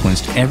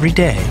sequenced every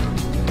day,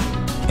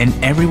 and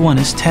every one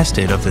is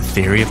tested of the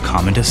theory of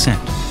common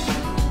descent.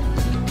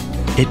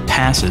 It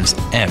passes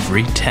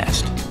every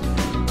test.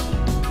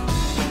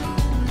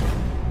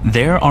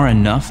 There are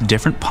enough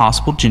different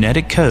possible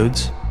genetic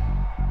codes,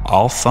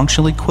 all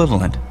functionally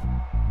equivalent,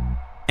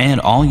 and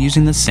all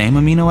using the same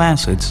amino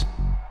acids,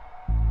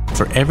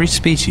 for every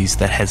species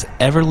that has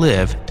ever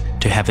lived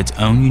to have its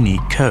own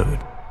unique code.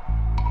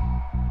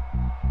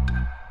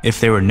 If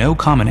there were no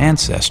common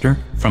ancestor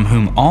from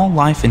whom all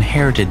life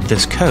inherited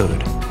this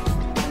code,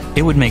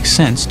 it would make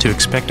sense to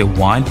expect a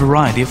wide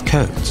variety of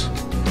codes.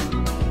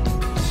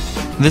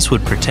 This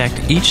would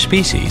protect each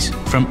species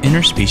from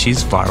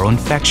interspecies viral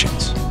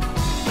infections.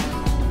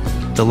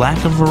 The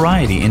lack of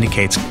variety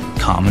indicates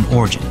common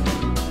origin.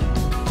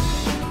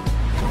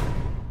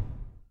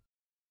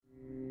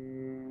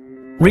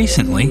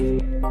 Recently,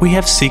 we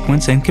have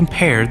sequenced and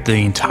compared the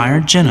entire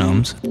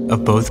genomes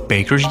of both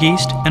baker's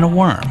yeast and a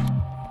worm.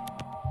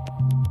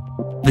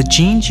 The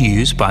genes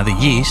used by the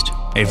yeast,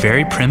 a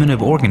very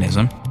primitive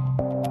organism,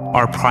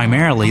 are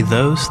primarily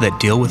those that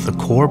deal with the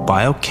core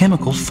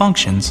biochemical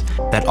functions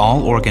that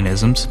all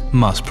organisms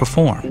must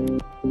perform.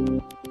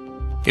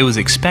 It was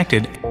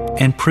expected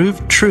and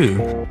proved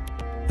true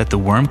that the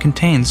worm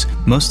contains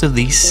most of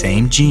these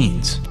same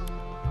genes.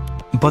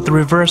 But the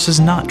reverse is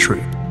not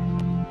true.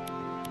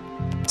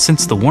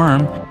 Since the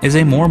worm is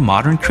a more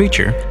modern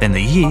creature than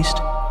the yeast,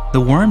 the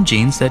worm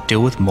genes that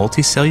deal with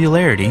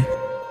multicellularity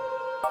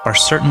are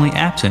certainly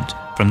absent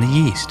from the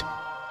yeast.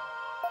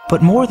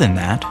 But more than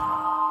that,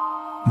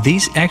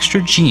 these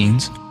extra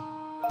genes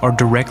are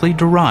directly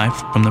derived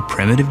from the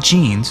primitive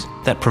genes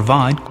that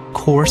provide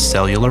core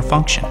cellular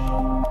function.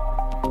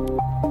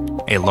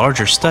 A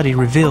larger study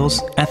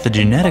reveals at the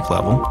genetic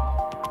level,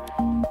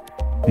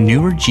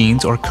 newer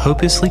genes are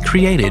copiously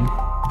created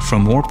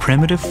from more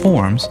primitive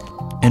forms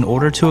in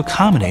order to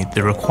accommodate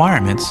the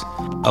requirements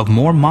of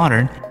more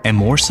modern and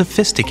more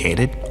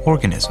sophisticated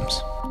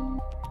organisms.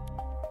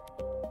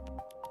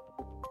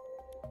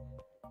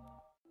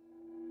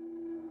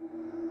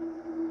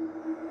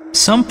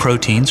 Some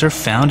proteins are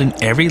found in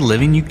every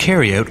living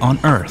eukaryote on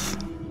Earth.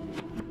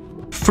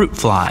 Fruit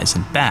flies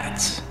and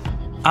bats,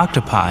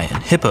 octopi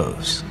and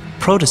hippos,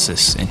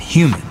 protists and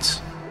humans.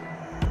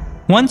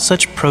 One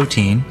such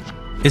protein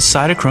is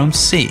cytochrome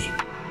C.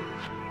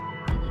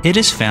 It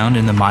is found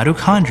in the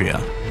mitochondria,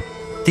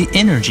 the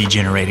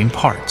energy-generating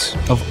parts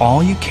of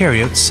all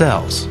eukaryote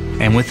cells,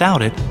 and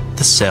without it,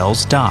 the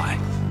cells die.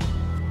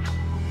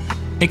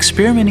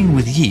 Experimenting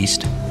with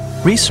yeast,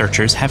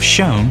 researchers have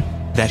shown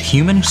that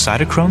human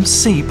cytochrome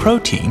C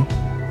protein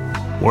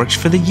works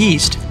for the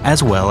yeast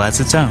as well as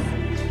its own.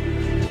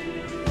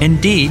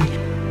 Indeed,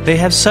 they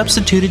have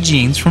substituted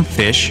genes from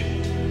fish,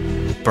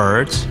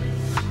 birds,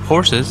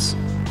 horses,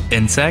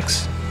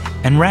 insects,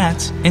 and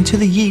rats into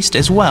the yeast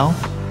as well,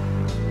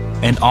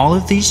 and all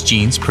of these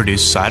genes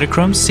produce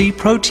cytochrome C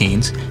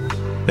proteins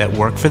that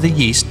work for the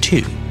yeast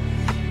too.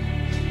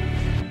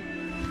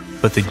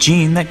 But the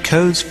gene that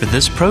codes for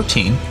this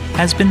protein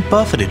has been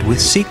buffeted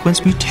with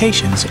sequence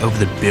mutations over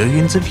the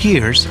billions of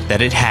years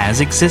that it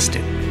has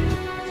existed.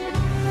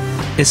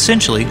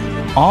 Essentially,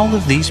 all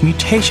of these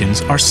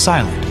mutations are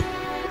silent,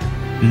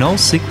 null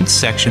sequence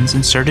sections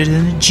inserted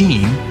in a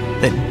gene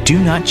that do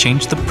not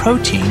change the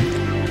protein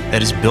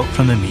that is built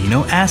from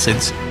amino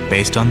acids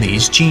based on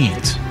these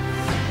genes.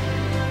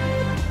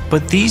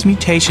 But these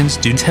mutations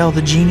do tell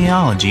the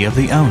genealogy of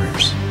the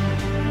owners.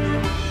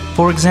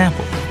 For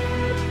example,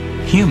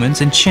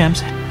 humans and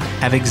chimps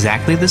have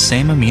exactly the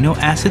same amino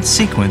acid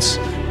sequence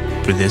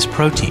for this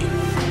protein.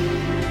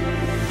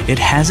 It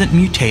hasn't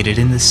mutated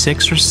in the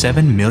 6 or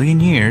 7 million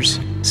years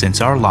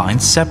since our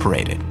lines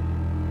separated.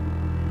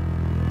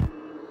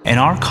 And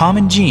our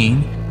common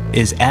gene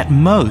is at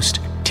most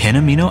 10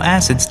 amino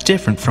acids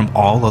different from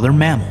all other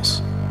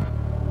mammals,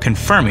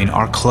 confirming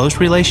our close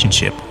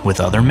relationship with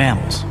other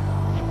mammals.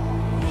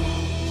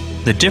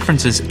 The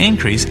differences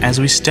increase as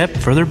we step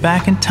further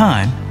back in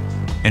time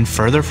and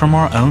further from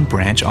our own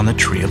branch on the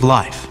tree of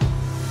life.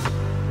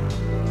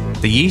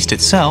 The yeast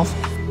itself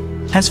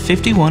has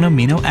 51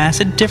 amino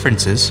acid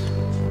differences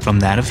from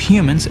that of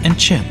humans and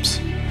chimps,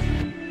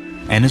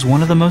 and is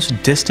one of the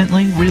most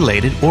distantly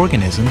related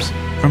organisms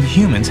from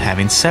humans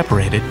having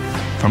separated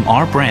from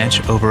our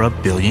branch over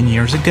 1 billion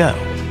years ago.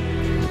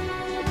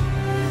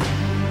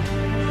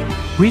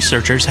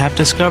 Researchers have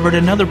discovered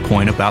another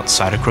point about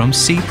cytochrome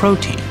C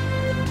protein.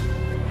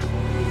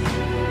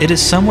 It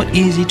is somewhat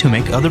easy to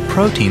make other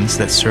proteins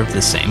that serve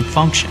the same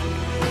function.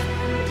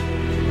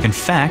 In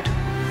fact,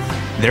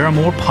 there are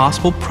more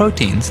possible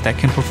proteins that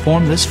can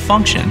perform this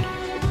function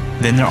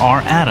than there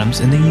are atoms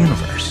in the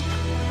universe.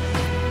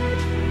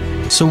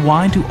 So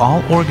why do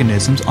all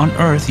organisms on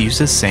Earth use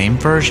the same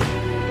version?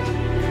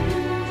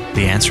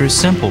 The answer is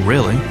simple,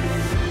 really.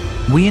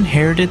 We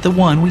inherited the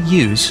one we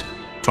use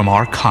from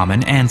our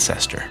common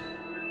ancestor.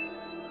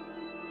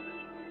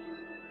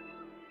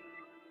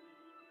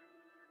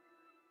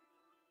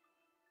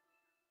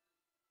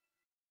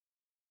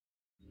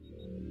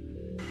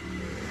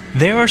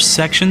 There are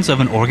sections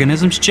of an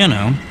organism's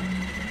genome,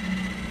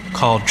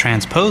 called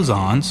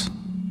transposons,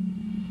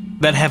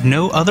 that have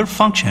no other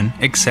function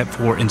except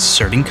for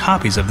inserting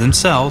copies of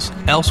themselves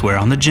elsewhere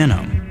on the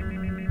genome.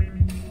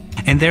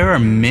 And there are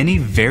many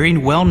very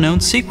well-known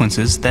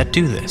sequences that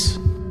do this.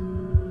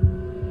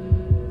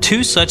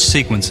 Two such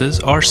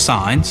sequences are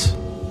signs,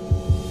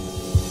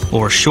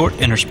 or short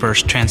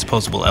interspersed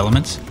transposable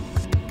elements,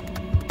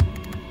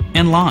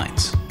 and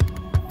lines,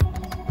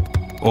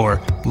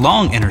 or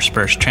long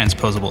interspersed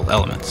transposable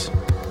elements.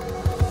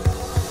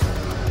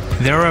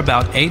 There are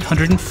about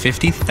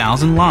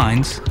 850,000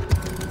 lines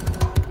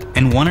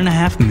and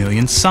 1.5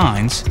 million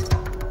signs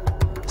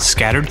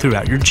scattered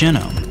throughout your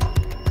genome,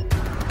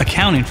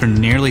 accounting for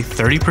nearly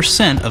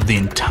 30% of the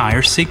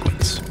entire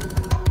sequence.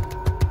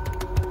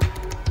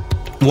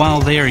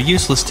 While they are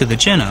useless to the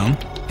genome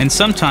and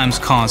sometimes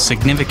cause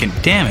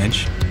significant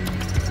damage,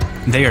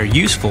 they are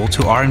useful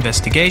to our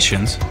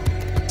investigations,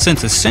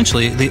 since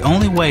essentially the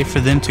only way for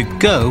them to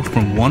go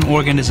from one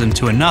organism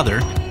to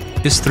another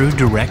is through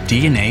direct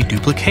DNA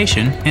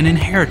duplication and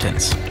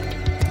inheritance.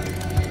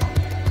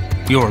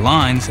 Your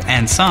lines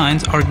and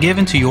signs are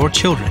given to your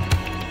children.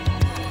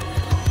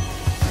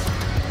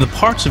 The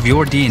parts of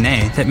your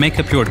DNA that make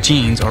up your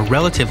genes are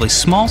relatively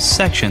small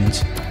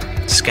sections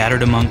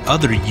scattered among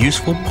other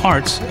useful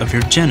parts of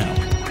your genome,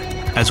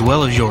 as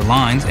well as your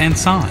lines and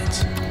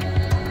signs.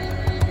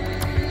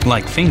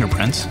 Like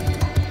fingerprints,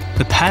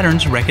 the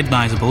patterns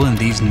recognizable in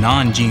these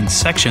non-gene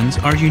sections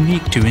are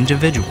unique to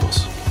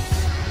individuals.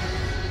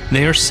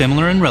 They are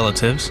similar in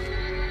relatives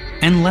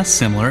and less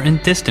similar in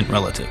distant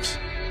relatives.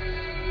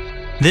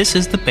 This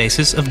is the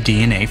basis of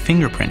DNA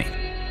fingerprinting.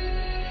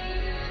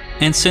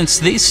 And since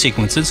these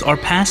sequences are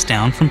passed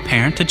down from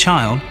parent to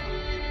child,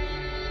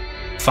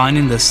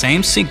 finding the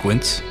same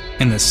sequence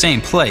in the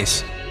same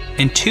place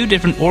in two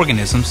different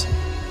organisms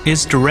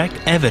is direct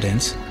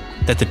evidence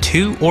that the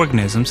two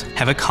organisms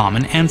have a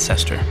common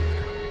ancestor.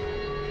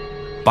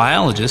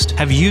 Biologists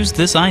have used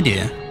this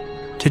idea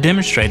to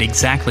demonstrate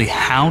exactly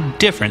how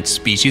different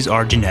species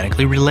are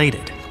genetically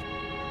related.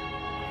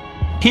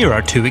 Here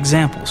are two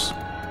examples.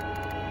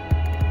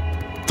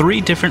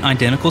 3 different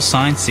identical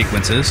sign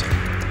sequences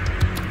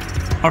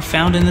are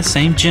found in the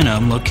same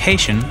genome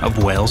location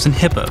of whales and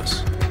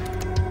hippos,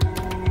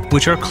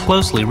 which are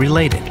closely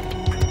related,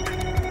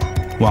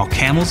 while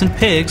camels and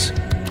pigs,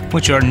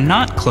 which are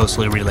not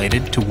closely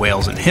related to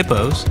whales and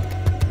hippos,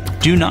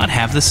 do not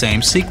have the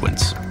same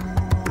sequence.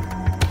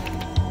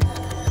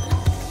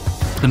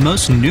 The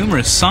most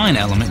numerous sign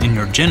element in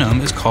your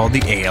genome is called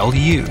the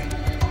ALU.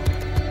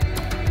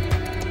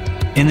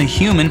 In the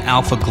human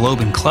alpha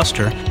globin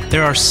cluster,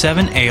 there are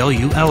 7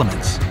 ALU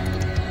elements,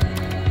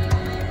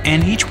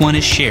 and each one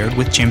is shared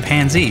with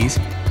chimpanzees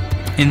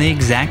in the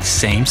exact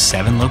same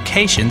 7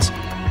 locations,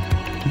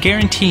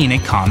 guaranteeing a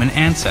common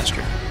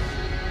ancestor.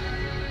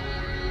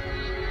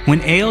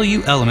 When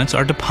ALU elements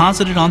are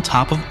deposited on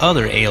top of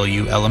other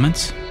ALU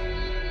elements,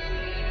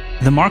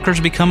 the markers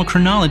become a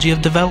chronology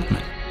of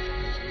development.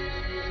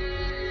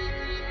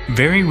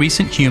 Very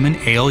recent human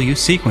ALU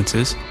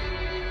sequences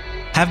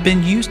have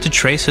been used to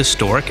trace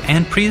historic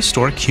and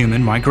prehistoric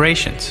human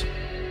migrations,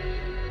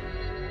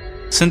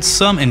 since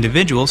some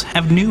individuals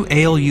have new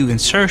ALU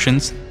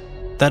insertions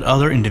that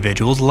other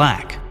individuals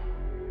lack.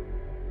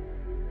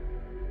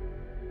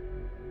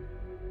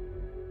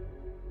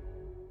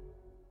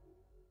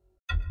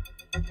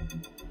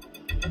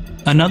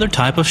 Another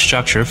type of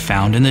structure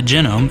found in the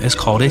genome is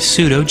called a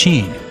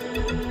pseudogene.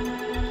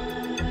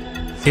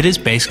 It is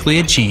basically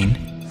a gene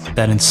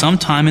that in some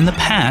time in the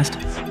past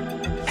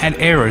had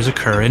errors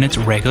occur in its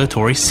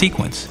regulatory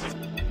sequence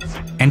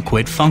and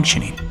quit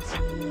functioning.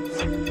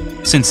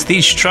 Since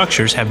these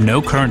structures have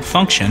no current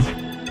function,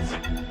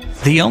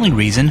 the only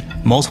reason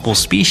multiple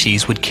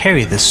species would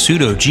carry this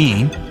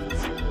pseudogene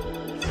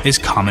is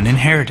common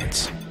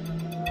inheritance.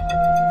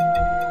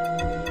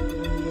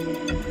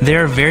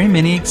 There are very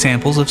many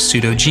examples of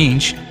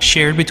pseudogenes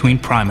shared between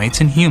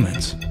primates and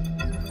humans.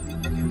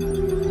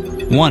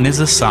 One is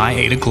the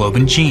Psi-Eta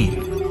globin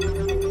gene,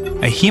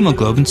 a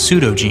hemoglobin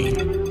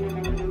pseudogene.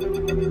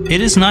 It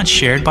is not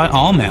shared by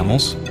all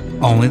mammals,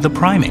 only the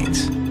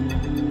primates.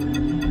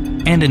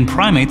 And in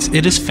primates,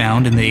 it is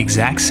found in the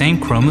exact same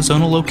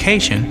chromosomal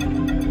location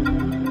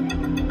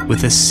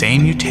with the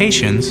same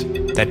mutations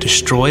that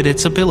destroyed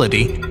its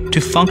ability to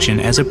function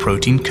as a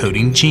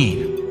protein-coding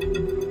gene.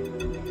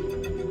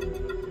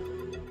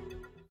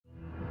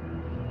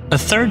 A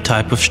third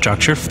type of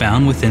structure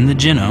found within the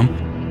genome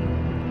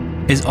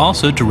is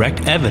also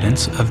direct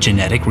evidence of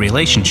genetic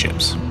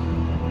relationships.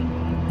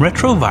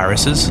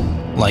 Retroviruses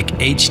like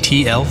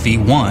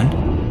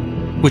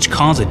HTLV1, which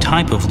cause a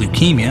type of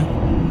leukemia,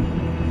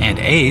 and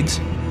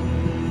AIDS,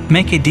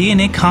 make a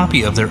DNA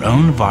copy of their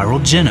own viral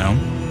genome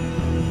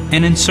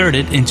and insert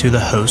it into the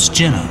host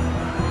genome.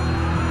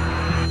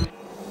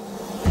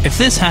 If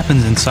this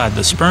happens inside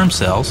the sperm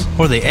cells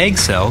or the egg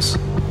cells,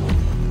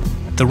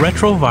 the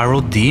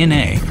retroviral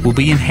DNA will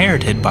be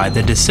inherited by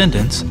the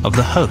descendants of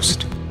the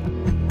host.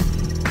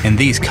 And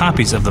these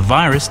copies of the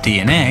virus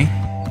DNA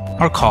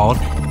are called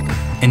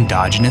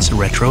endogenous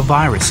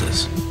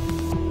retroviruses.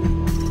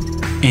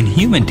 In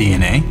human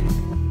DNA,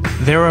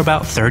 there are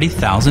about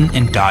 30,000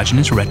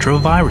 endogenous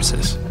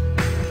retroviruses.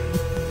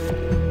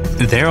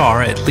 There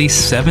are at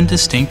least 7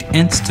 distinct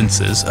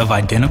instances of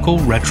identical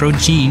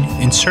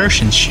retrogene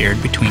insertions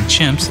shared between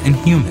chimps and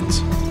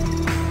humans.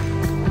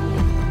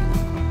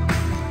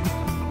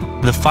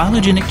 The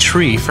phylogenetic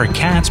tree for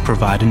cats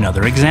provide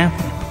another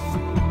example.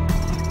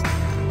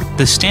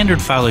 The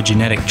standard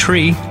phylogenetic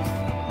tree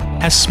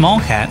has small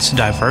cats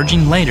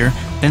diverging later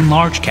than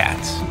large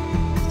cats.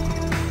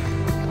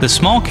 The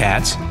small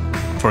cats,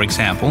 for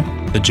example,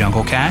 the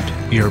jungle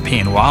cat,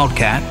 European wild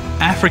cat,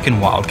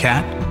 African wild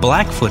cat,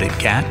 black-footed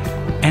cat,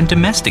 and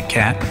domestic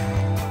cat,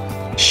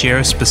 share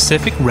a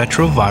specific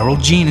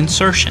retroviral gene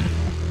insertion.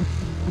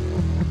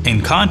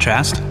 In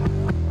contrast,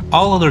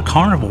 all other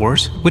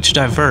carnivores which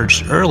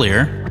diverged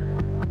earlier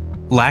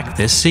lack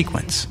this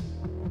sequence.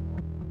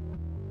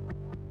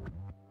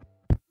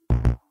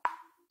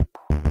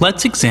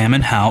 Let's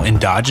examine how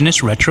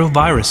endogenous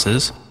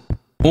retroviruses,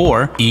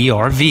 or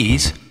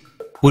ERVs,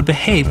 would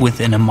behave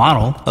within a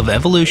model of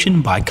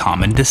evolution by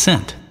common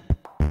descent.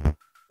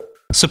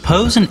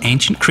 Suppose an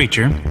ancient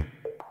creature,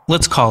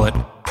 let's call it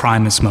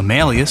Primus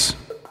mammalius,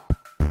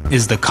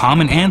 is the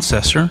common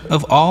ancestor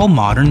of all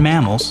modern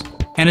mammals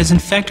and is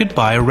infected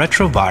by a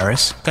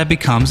retrovirus that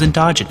becomes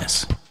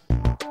endogenous.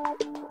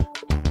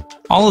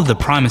 All of the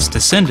Primus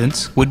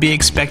descendants would be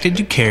expected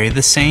to carry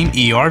the same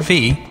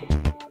ERV,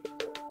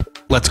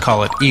 let's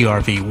call it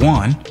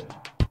ERV1,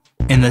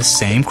 in the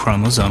same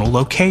chromosomal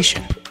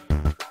location.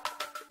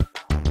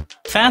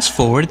 Fast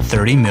forward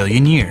 30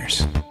 million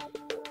years.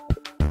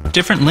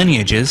 Different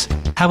lineages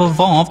have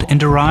evolved and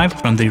derived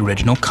from the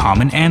original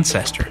common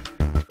ancestor,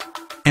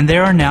 and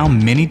there are now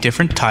many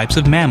different types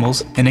of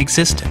mammals in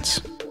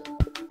existence,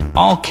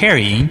 all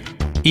carrying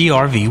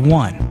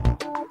ERV1.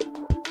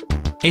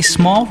 A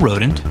small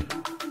rodent,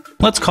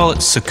 let's call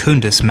it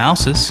Secundus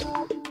mousus,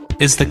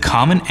 is the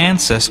common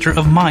ancestor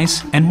of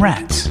mice and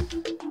rats,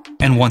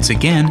 and once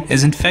again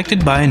is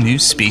infected by a new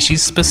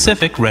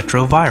species-specific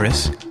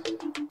retrovirus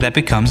that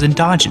becomes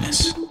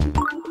endogenous.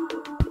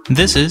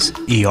 This is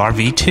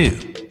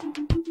ERV2.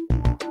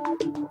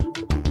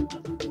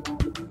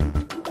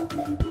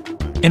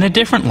 In a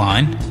different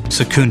line,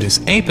 Secundus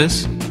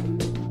apus,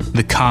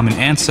 the common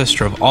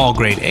ancestor of all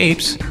great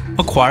apes,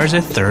 acquires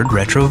a third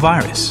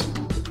retrovirus,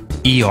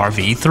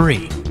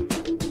 ERV3.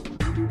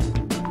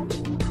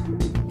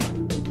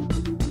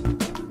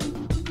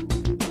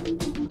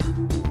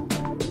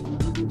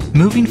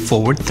 Moving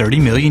forward 30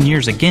 million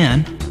years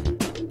again,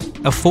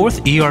 a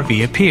fourth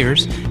ERV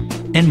appears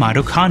in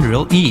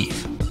mitochondrial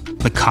Eve,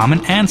 the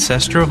common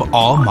ancestor of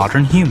all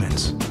modern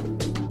humans.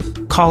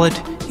 Call it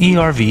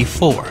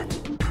ERV4.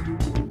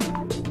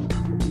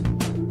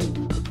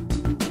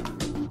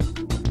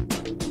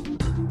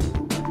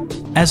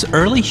 As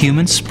early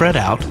humans spread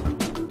out,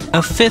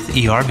 a fifth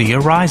ERV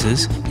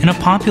arises in a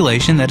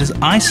population that is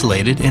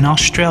isolated in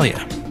Australia.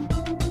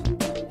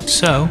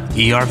 So,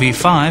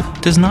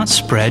 ERV5 does not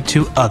spread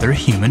to other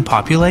human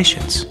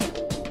populations.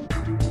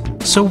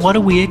 So what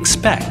do we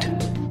expect?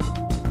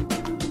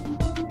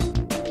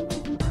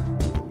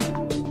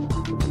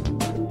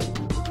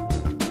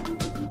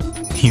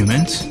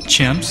 Humans,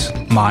 chimps,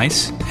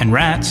 mice, and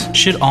rats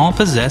should all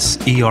possess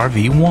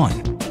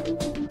ERV1.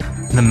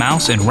 The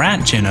mouse and rat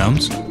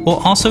genomes will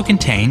also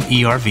contain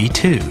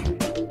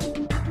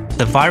ERV2,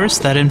 the virus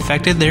that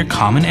infected their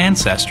common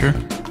ancestor,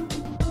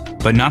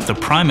 but not the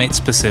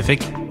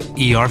primate-specific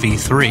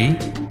ERV3,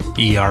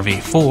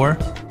 ERV4,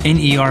 and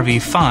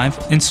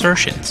ERV5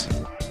 insertions.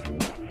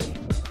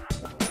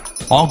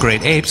 All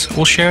great apes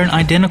will share an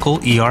identical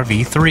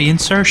ERV3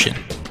 insertion.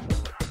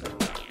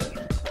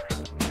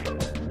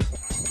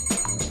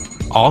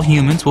 All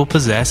humans will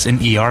possess an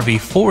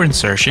ERV4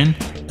 insertion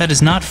that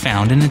is not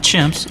found in the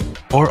chimps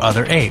or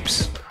other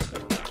apes.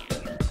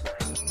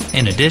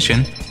 In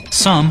addition,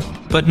 some,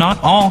 but not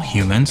all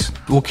humans,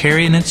 will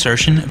carry an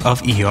insertion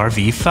of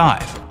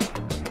ERV5.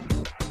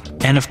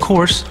 And of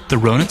course, the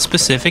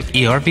rodent-specific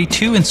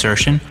ERV2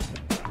 insertion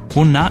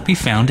will not be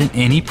found in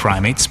any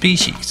primate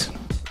species.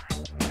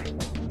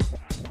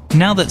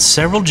 Now that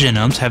several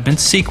genomes have been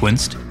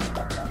sequenced,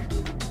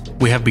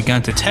 we have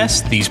begun to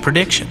test these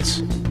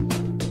predictions.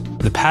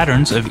 The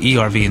patterns of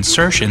ERV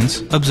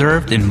insertions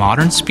observed in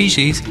modern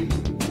species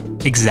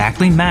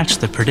exactly match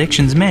the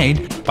predictions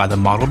made by the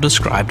model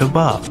described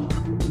above.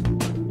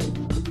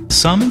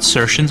 Some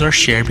insertions are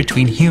shared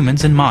between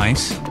humans and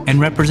mice and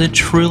represent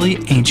truly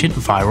ancient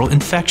viral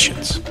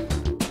infections.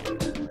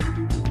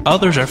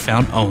 Others are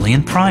found only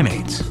in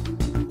primates,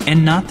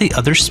 and not the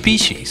other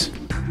species,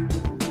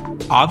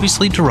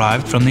 obviously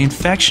derived from the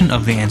infection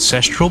of the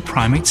ancestral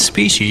primate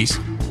species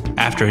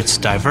after its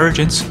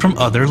divergence from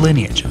other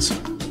lineages.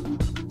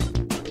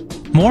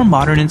 More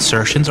modern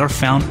insertions are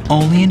found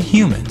only in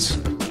humans,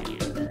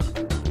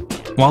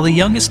 while the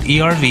youngest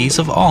ERVs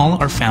of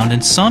all are found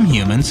in some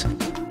humans,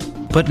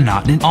 but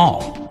not in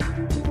all.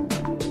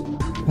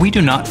 We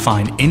do not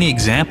find any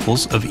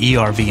examples of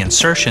ERV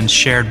insertions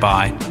shared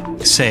by,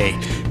 say,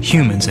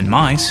 humans and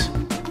mice,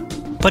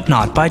 but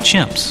not by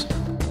chimps.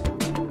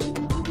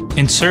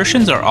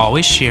 Insertions are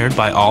always shared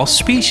by all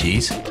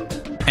species,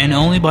 and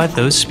only by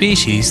those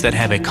species that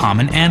have a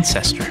common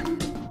ancestor.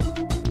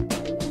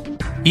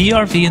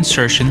 ERV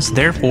insertions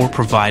therefore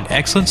provide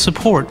excellent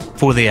support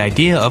for the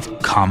idea of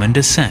common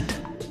descent.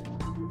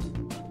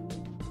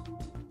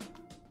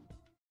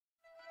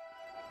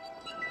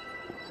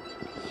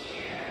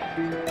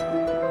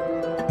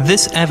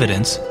 This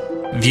evidence,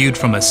 viewed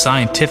from a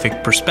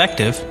scientific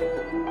perspective,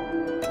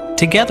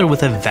 together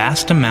with a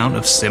vast amount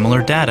of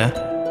similar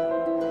data,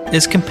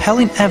 is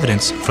compelling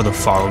evidence for the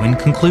following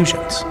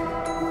conclusions.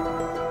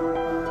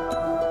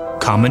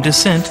 Common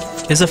descent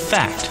is a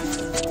fact.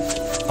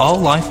 All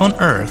life on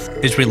Earth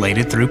is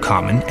related through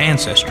common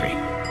ancestry.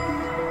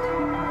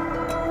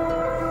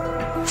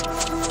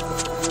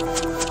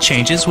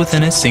 Changes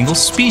within a single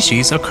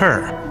species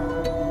occur,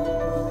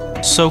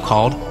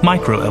 so-called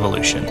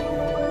microevolution.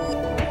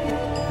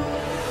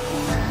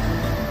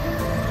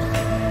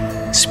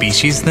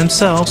 Species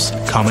themselves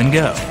come and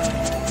go,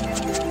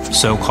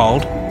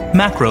 so-called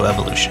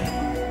macroevolution.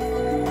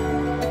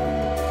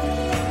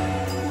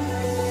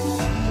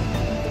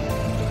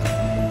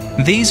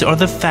 These are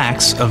the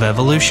facts of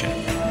evolution.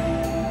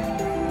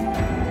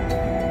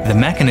 The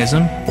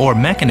mechanism or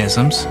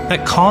mechanisms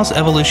that cause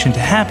evolution to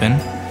happen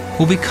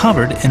will be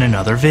covered in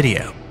another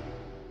video.